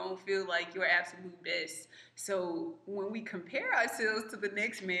where you don't feel like your absolute best. So when we compare ourselves to the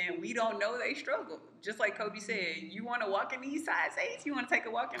next man, we don't know they struggle. Just like Kobe said, you want to walk in these size 8s? You want to take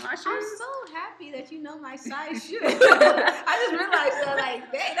a walk in my shoes? I'm so happy that you know my size shoes. I just realized that,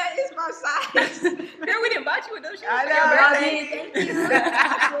 like, dang, that is my size. Girl, we didn't buy you with those shoes. I know. Thank you.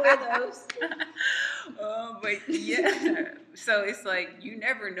 I wear those. But yeah, so it's like you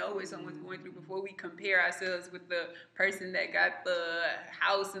never know what someone's going through before we compare ourselves with the person that got the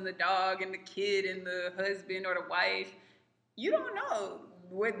house and the dog and the kid and the husband or the wife. You don't know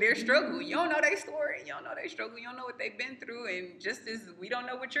what their struggle. You don't know their story. You don't know their struggle. You don't know what they've been through. And just as we don't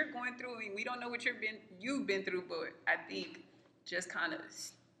know what you're going through, and we don't know what you've been through, but I think just kind of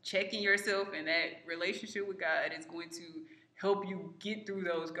checking yourself and that relationship with God is going to help you get through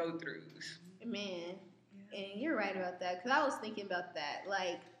those go-throughs. Man, and you're right about that, because I was thinking about that.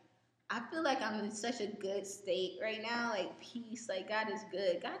 Like, I feel like I'm in such a good state right now, like peace, like God is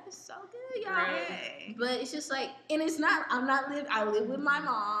good. God is so good, y'all. Right. But it's just like, and it's not, I live with my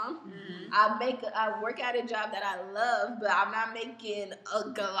mom. I work at a job that I love, but I'm not making a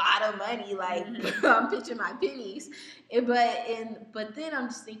lot of money. Like, I'm pitching my pennies. But then I'm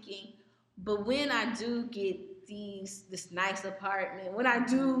just thinking, but when I do get this nice apartment, when I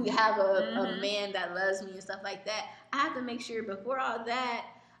do have a man that loves me and stuff like that, I have to make sure before all that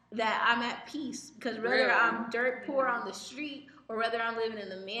I'm at peace. Because whether I'm dirt poor on the street or whether I'm living in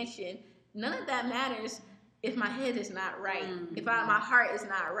the mansion, none of that matters if my head is not right, if my heart is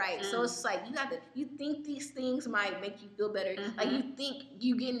not right. So it's like you think these things might make you feel better. Like you think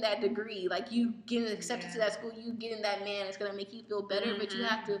you getting that degree, like you getting accepted to that school, you getting that man, it's gonna make you feel better. But you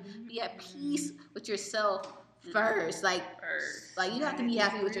have to be at peace with yourself first. Like you have to be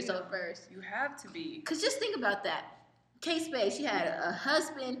happy with yourself first. You have to be. Because just think about that. K-Space, she had a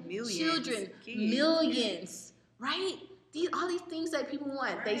husband, children, kids, millions, right? All these things that people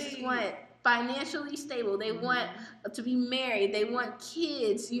want. Right. They just want financially stable. They want to be married. They want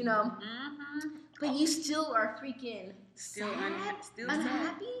kids, you know. But you still are freaking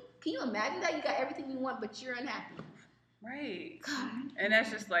unhappy. Can you imagine that? You got everything you want, but you're unhappy. Right. And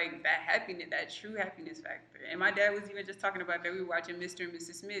that's just like that happiness, that true happiness factor. And my dad was even just talking about that. We were watching Mr. and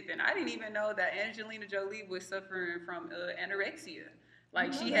Mrs. Smith, and I didn't even know that Angelina Jolie was suffering from anorexia.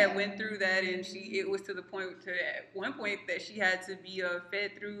 Like she had went through that, and it was to the point at one point that she had to be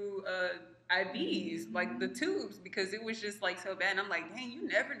fed through IVs, like the tubes, because it was just like so bad. And I'm like, dang, you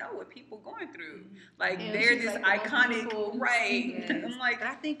never know what people going through. Like they're this like iconic, right? Yes. I'm like, but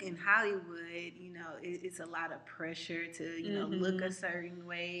I think in Hollywood, you know, it's a lot of pressure to, you know, look a certain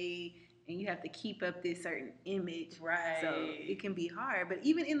way, and you have to keep up this certain image, right? So it can be hard. But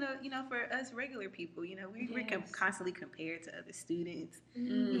even in the, you know, for us regular people, you know, we're constantly compared to other students.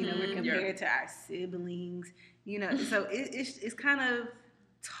 You know, we're compared to our siblings. You know, so it's kind of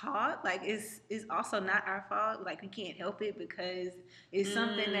taught, like it's also not our fault, like we can't help it because it's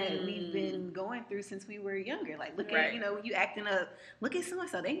something that we've been going through since we were younger. Like look at, you know, when you acting up, look at so and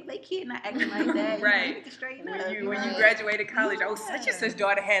so, they kid not acting like that. Right. You need to straighten up. When you graduated college, such and such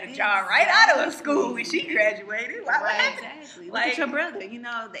daughter had a job right out of school when she graduated. What exactly. Look at your brother, you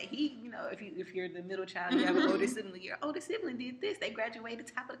know, that he, you know, if you're the middle child, you have an older sibling, your older sibling did this, they graduated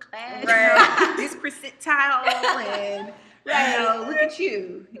top of the class, right? This percentile, and you know, look at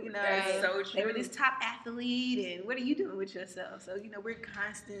you, you know, so true. They were this top athlete, and what are you doing with yourself? So, you know, we're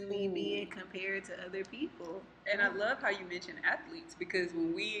constantly being compared to other people. And I love how you mentioned athletes, because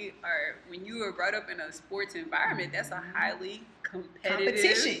when you are brought up in a sports environment, that's a highly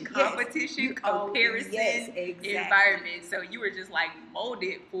competition, comparison environment. So you were just like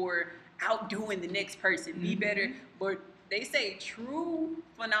molded for outdoing the next person, be better. But they say true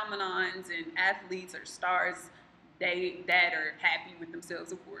phenomenons and athletes or stars, that are happy with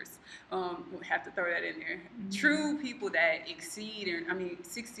themselves, of course. We'll have to throw that in there. True people that succeed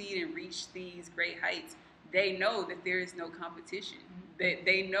and reach these great heights, they know that there is no competition. That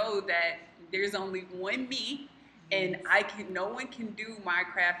they know that there's only one me, And no one can do my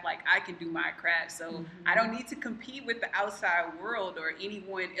craft like I can do my craft. So I don't need to compete with the outside world or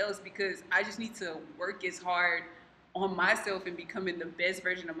anyone else, because I just need to work as hard on myself and becoming the best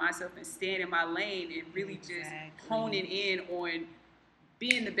version of myself and staying in my lane and really just honing in on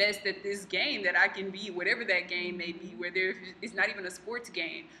being the best at this game that I can be, whatever that game may be, whether it's not even a sports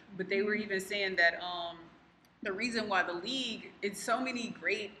game. But they were even saying that the reason why the league, it's so many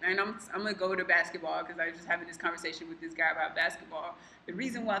great, and I'm gonna go to basketball because I was just having this conversation with this guy about basketball. The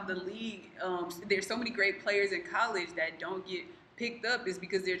reason why the league, there's so many great players in college that don't get picked up is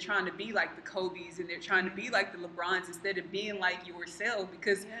because they're trying to be like the Kobe's and they're trying to be like the LeBrons instead of being like yourself,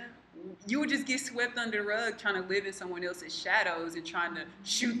 because you would just get swept under the rug trying to live in someone else's shadows and trying to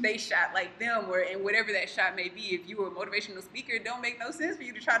shoot they shot like them, and whatever that shot may be. If you were a motivational speaker, it don't make no sense for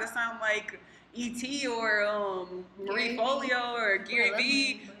you to try to sound like E.T. or Marie Folio or Gary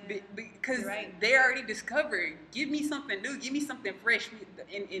Vee, because they're already discovered. Give me something new. Give me something fresh.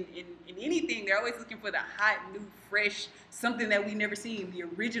 In anything, they're always looking for the hot, new, fresh, something that we've never seen, the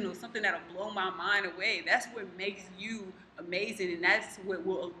original, something that'll blow my mind away. That's what makes you amazing, and that's what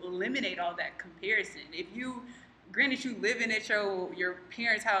will eliminate all that comparison. If you, granted, you living at your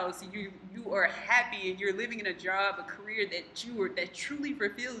parents' house, you are happy and you're living in a job, a career that truly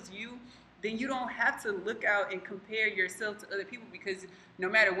fulfills you, then you don't have to look out and compare yourself to other people, because no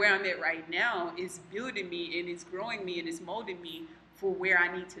matter where I'm at right now, it's building me and it's growing me and it's molding me for where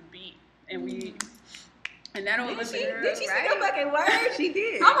I need to be. And and that don't Did she right? go back and work? She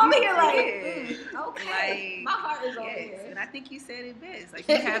did. I'm over here okay. Like, my heart is over here. And I think you said it best. Like,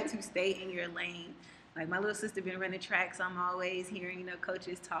 you have to stay in your lane. Like, my little sister been running track, so I'm always hearing,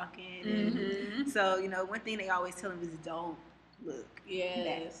 coaches talking. And so, one thing they always tell them is don't look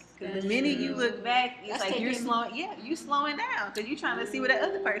back. Because the minute you look back, it's like you're slowing. Yeah, you slowing down because you're trying to see where the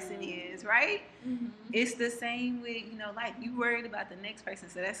other person is, right? It's the same with life. You worried about the next person,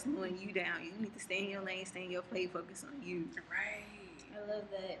 so that's slowing you down. You need to stay in your lane, stay in your play, focus on you. Right. I love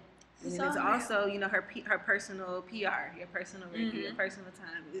that. And it's also, her personal PR, your personal record, your personal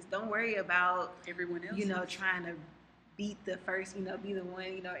time. Just don't worry about everyone else. Trying to beat the first, be the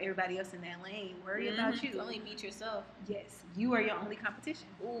one, everybody else in that lane. Worry about you. Only beat yourself. Yes, you are your only competition.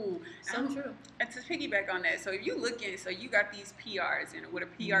 Ooh, so true. And to piggyback on that, so if you look at, so you got these PRs, and what a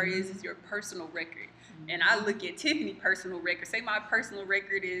PR is your personal record. And I look at Tiffany personal record. Say my personal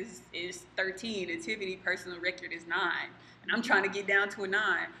record is 13, and Tiffany personal record is 9, and I'm trying to get down to a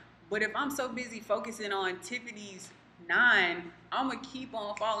 9. But if I'm so busy focusing on Tiffany's 9, I'm gonna keep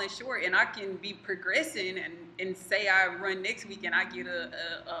on falling short, and I can be progressing and say I run next week and I get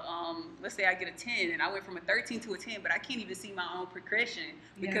let's say I get a 10, and I went from a 13 to a 10, but I can't even see my own progression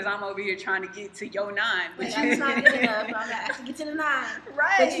because I'm over here trying to get to your 9. But that's not good enough. I'm gonna actually get to the 9.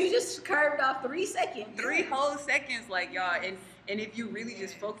 Right. But you just curved off 3 seconds. 3 whole seconds, like, y'all. And if you really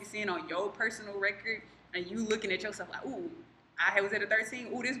just focus in on your personal record and you looking at yourself like, ooh, I was at a 13.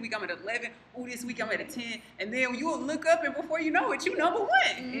 Ooh, this week I'm at 11. Ooh, this week I'm at a 10. And then you'll look up, and before you know it, you number 1.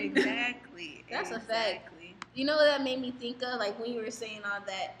 Exactly. That's a fact. You know what that made me think of? Like, when you were saying all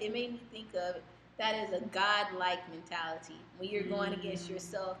that, it made me think of that is a God-like mentality. When you're going against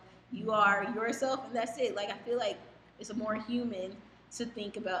yourself, you are yourself, and that's it. Like, I feel like it's a more human to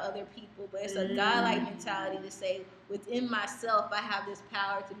think about other people, but it's a God-like mentality to say, within myself, I have this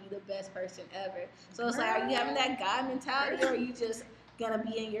power to be the best person ever. So it's like, are you having that God mentality, or are you just gonna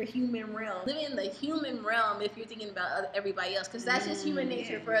be in your human realm? Living in the human realm if you're thinking about everybody else, because that's just human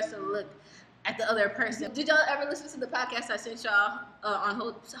nature for us to look at the other person. Did y'all ever listen to the podcast I sent y'all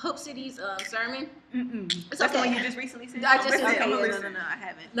on Hope City's sermon? It's that's okay. The one you just recently sent? I just okay. No, I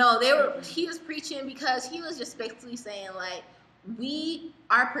haven't. No, he was preaching because he was just basically saying, like,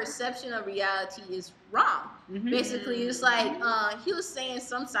 our perception of reality is wrong. Basically, it's like he was saying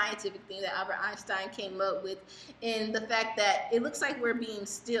some scientific thing that Albert Einstein came up with, in the fact that it looks like we're being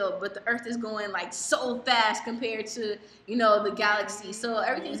still, but the Earth is going like so fast compared to the galaxy. So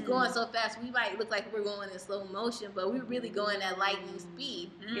everything's going so fast, we might look like we're going in slow motion, but we're really going at lightning speed.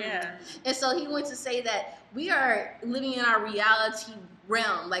 Yeah. And so he went to say that we are living in our reality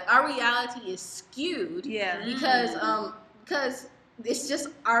realm. Like, our reality is skewed. Yeah. Because it's just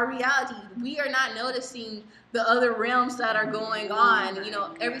our reality. We are not noticing the other realms that are going on.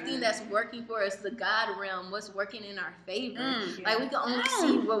 Everything that's working for us, the God realm, what's working in our favor. Like, we can only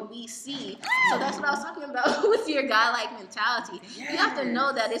see what we see. So that's what I was talking about with your God-like mentality. You have to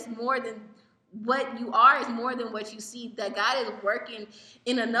know that it's more than what you are, is more than what you see. That God is working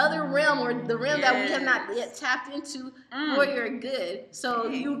in another realm, or the realm that we have not yet tapped into, for your good. So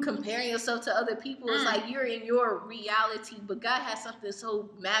you comparing yourself to other people, it's like you're in your reality, but God has something so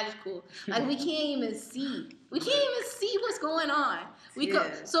magical. Like, we can't even see We can't even see what's going on.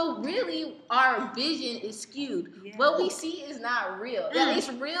 So really, our vision is skewed. Yeah. What we see is not real. Yeah, it's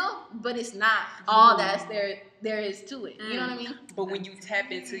real, but it's not all that's there is to it. You know what I mean? But when you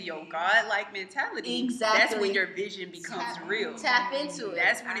tap into your God-like mentality, Exactly. that's when your vision becomes real. Tap into it.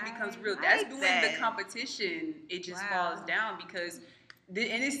 That's when it becomes real. That's when the competition, it just falls down because,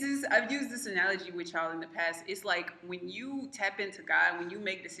 and this is, I've used this analogy with y'all in the past. It's like when you tap into God, when you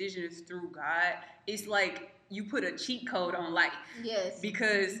make decisions through God, it's like you put a cheat code on life. Yes.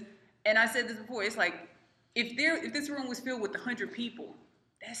 Because, and I said this before, it's like if this room was filled with 100 people,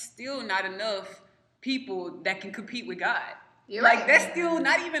 that's still not enough people that can compete with God. You're like right. That's still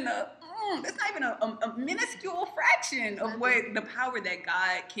not even that's not even a minuscule fraction of what the power that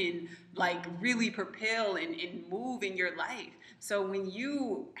God can like really propel and move in your life. So when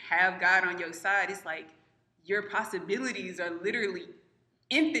you have God on your side, it's like your possibilities are literally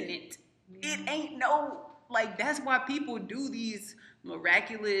infinite. It ain't no, like, that's why people do these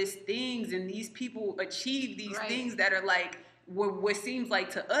miraculous things and these people achieve these things that are like what seems like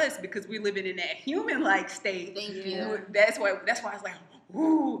to us, because we're living in that human-like state. Thank you. That's why it's like,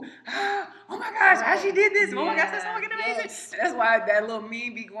 ooh, oh my gosh, how she did this? Oh my gosh, that's so fucking amazing. Yes. And that's why that little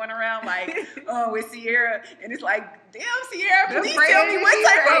meme be going around like, with Sierra, and it's like, damn, Sierra, please tell me what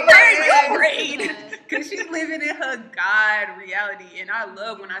type of prayer you prayed, because she's living in her God reality. And I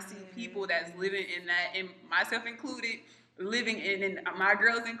love when I see people that's living in that, and myself included, living in, and my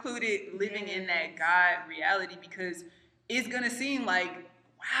girls included, living in that God reality, because it's gonna seem like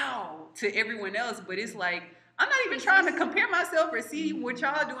wow to everyone else, but it's like I'm not even trying to compare myself or see what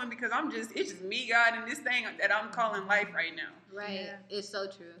y'all doing, because it's just me, God, and this thing that I'm calling life right now. Right. Yeah. It's so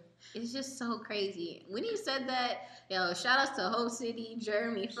true. It's just so crazy. When you said that, shout outs to Hope City,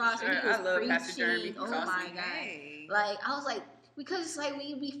 Jeremy Foster. Sure, he was I love preaching. Pastor Jeremy. Oh my God. Like, I was like, because it's like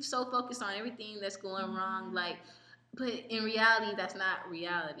we be so focused on everything that's going wrong, like, but in reality, that's not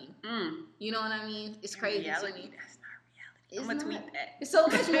reality. You know what I mean? It's crazy reality, to me. That's not reality. I'm gonna tweet that. It's so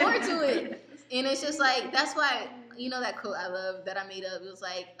much more to it. And it's just like, that's why, that quote I love that I made up, it was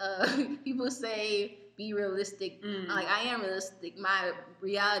like, people say, be realistic. Like, I am realistic. My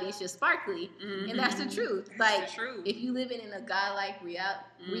reality is just sparkly. And that's the truth. That's like, the truth. If you live in a God-like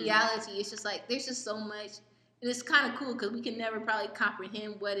reality, it's just like, there's just so much. And it's kind of cool because we can never probably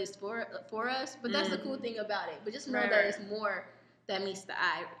comprehend what is for us. But that's the cool thing about it. But just know that it's more that meets the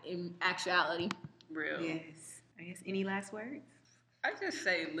eye in actuality. Real. Yes. I guess any last words? I just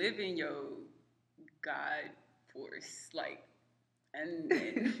say live in your God force, like, and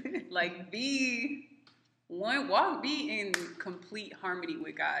like be in complete harmony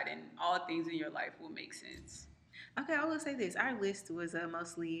with God, and all things in your life will make sense. Okay, I will say this. Our list was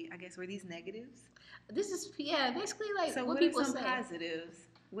mostly, I guess, were these negatives? This is, basically like so what people are some say. Positives?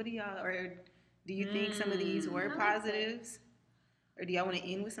 What do y'all, or do you think some of these were positives? Or do y'all want to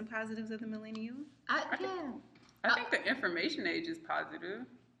end with some positives of the millennial? I think the information age is positive.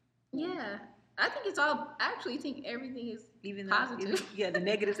 Yeah. I think it's all, I actually think everything is positive. The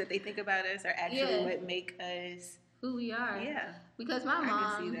negatives that they think about us are actually what make us who we are. Yeah. Because my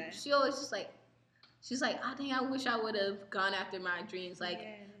mom, she always just like, she's like, oh dang, I wish I would have gone after my dreams like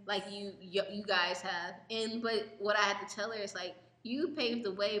you guys have. But what I had to tell her is like, you paved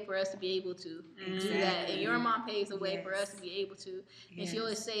the way for us to be able to do that, and your mom paves the way for us to be able to. And she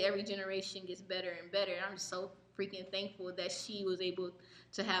always say every generation gets better and better. And I'm just so freaking thankful that she was able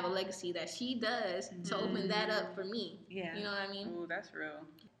to have a legacy that she does to open that up for me. Yeah, you know what I mean? Oh, that's real.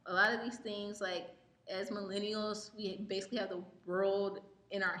 A lot of these things, like as millennials, we basically have the world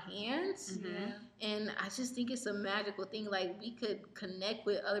in our hands, and I just think it's a magical thing. Like we could connect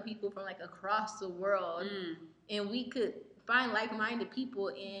with other people from like across the world, and we could find like-minded people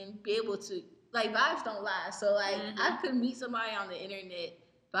and be able to, like, vibes don't lie. So like I could meet somebody on the internet,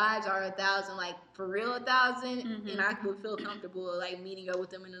 vibes are 1,000, like for real 1,000, and I would feel comfortable like meeting up with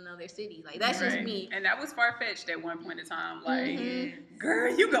them in another city. Like that's just me. And that was far-fetched at one point in time. Like,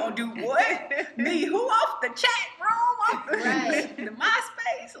 girl, you gonna do what? Me? Who off the chat room? Off the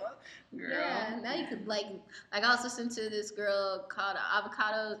MySpace? Girl. Yeah. Now you could like I was listening to this girl called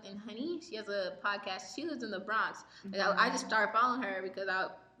Avocados and Honey. She has a podcast. She lives in the Bronx. Like, I just started following her because I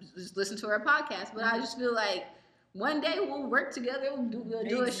just listened to her podcast. But I just feel like one day we'll work together. We'll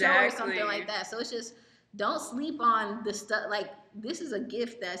do a show or something like that. So it's just, don't sleep on the stuff. Like, this is a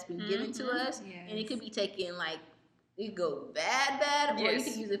gift that's been given to us, and it could be taken like, it could go bad, or you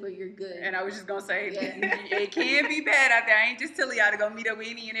can use it for your good. And I was just gonna say, it can be bad out there. I ain't just telling y'all to go meet up with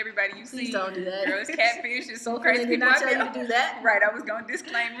any and everybody you see. Please don't do that. Girls, catfish, is so crazy people out there. Did not tell you to do that. Right, I was going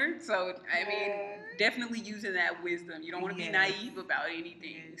disclaimer. So I mean, definitely using that wisdom. You don't want to be naive about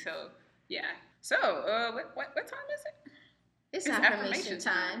anything. So yeah. So, what time is it? It's affirmation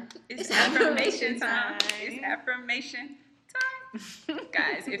time. It's affirmation time. It's affirmation time.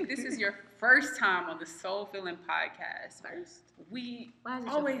 Guys, if this is your first time on the Soul Filling podcast, why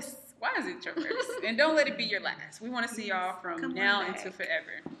is it your first? And don't let it be your last. We want to see y'all from now until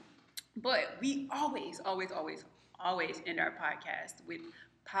forever. But we always end our podcast with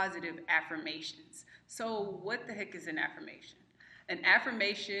positive affirmations. So what the heck is an affirmation? An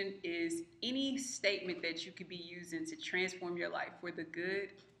affirmation is any statement that you could be using to transform your life for the good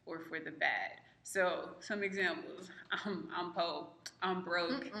or for the bad. So some examples: I'm poor, I'm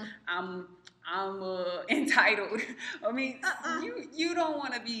broke, I'm entitled. I mean, you don't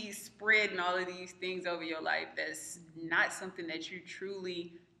want to be spreading all of these things over your life. That's not something that you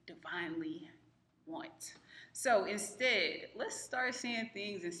truly divinely want. So instead, let's start saying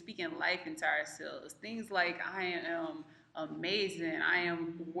things and speaking life into ourselves. Things like, I am amazing, I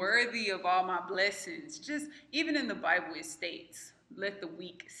am worthy of all my blessings. Just even in the Bible it states, let the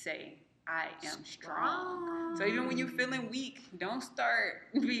weak say, I am strong. So even when you're feeling weak, don't start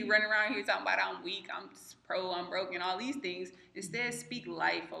be running around here talking about I'm weak, I'm I'm broken, all these things. Instead, speak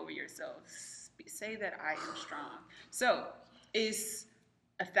life over yourself. Say that I am strong. So it's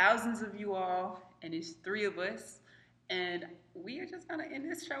thousands of you all, and it's 3 of us, and we are just gonna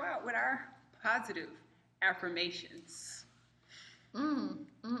end this show out with our positive affirmations.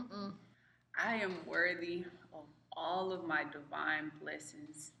 I am worthy of all of my divine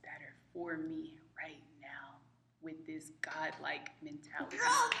blessings that are for me right now with this godlike mentality.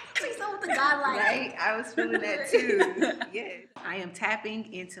 Say something with the godlike. Right? I was feeling that too. Yes. I am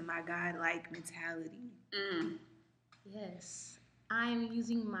tapping into my godlike mentality. Yes. I am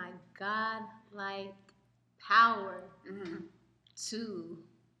using my godlike power to,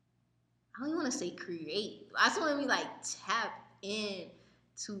 I don't even want to say create. I just want to be like tap in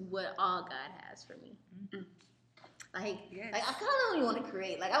to what all God has for me. Like I kind of don't even want to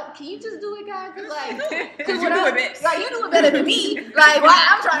create. Like, can you just do it, God? Because you do it best. Like, you do it better than me. Like, why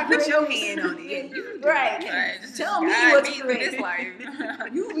I'm trying to put your hand on it. Right. Tell me what to create. This life.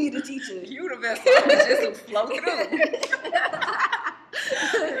 You be the teacher. You the best. Just flow through.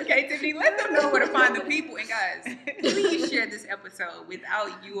 Okay, Tiffany, let them know where to find the people. And guys, please share this episode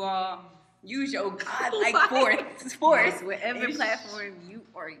without you all. Use your godlike force. Whatever platform you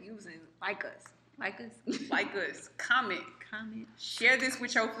are using, like us. Comment. Share this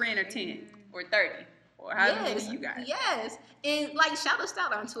with your friend of 10 or 30 or however many you got. Yes. And like, shout us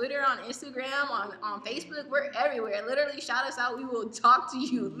out on Twitter, on Instagram, on Facebook. We're everywhere. Literally, shout us out. We will talk to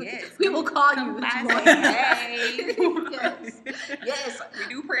you. Yes. We will call you. Hey. Yes. We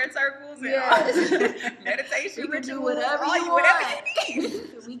do prayer circles and meditation. We can do whatever you want. Whatever you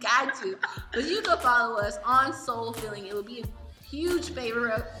need. We got to. But you can follow us on Soul Filling. It would be a huge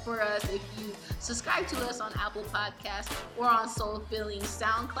favor for us if you subscribe to us on Apple Podcasts or on Soul Filling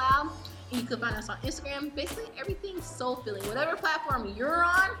SoundCloud. And you can find us on Instagram. Basically, everything Soul Filling. Whatever platform you're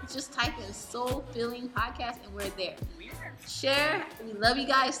on, just type in Soul Filling Podcast and we're there. Share. We love you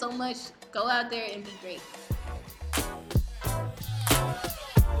guys so much. Go out there and be great.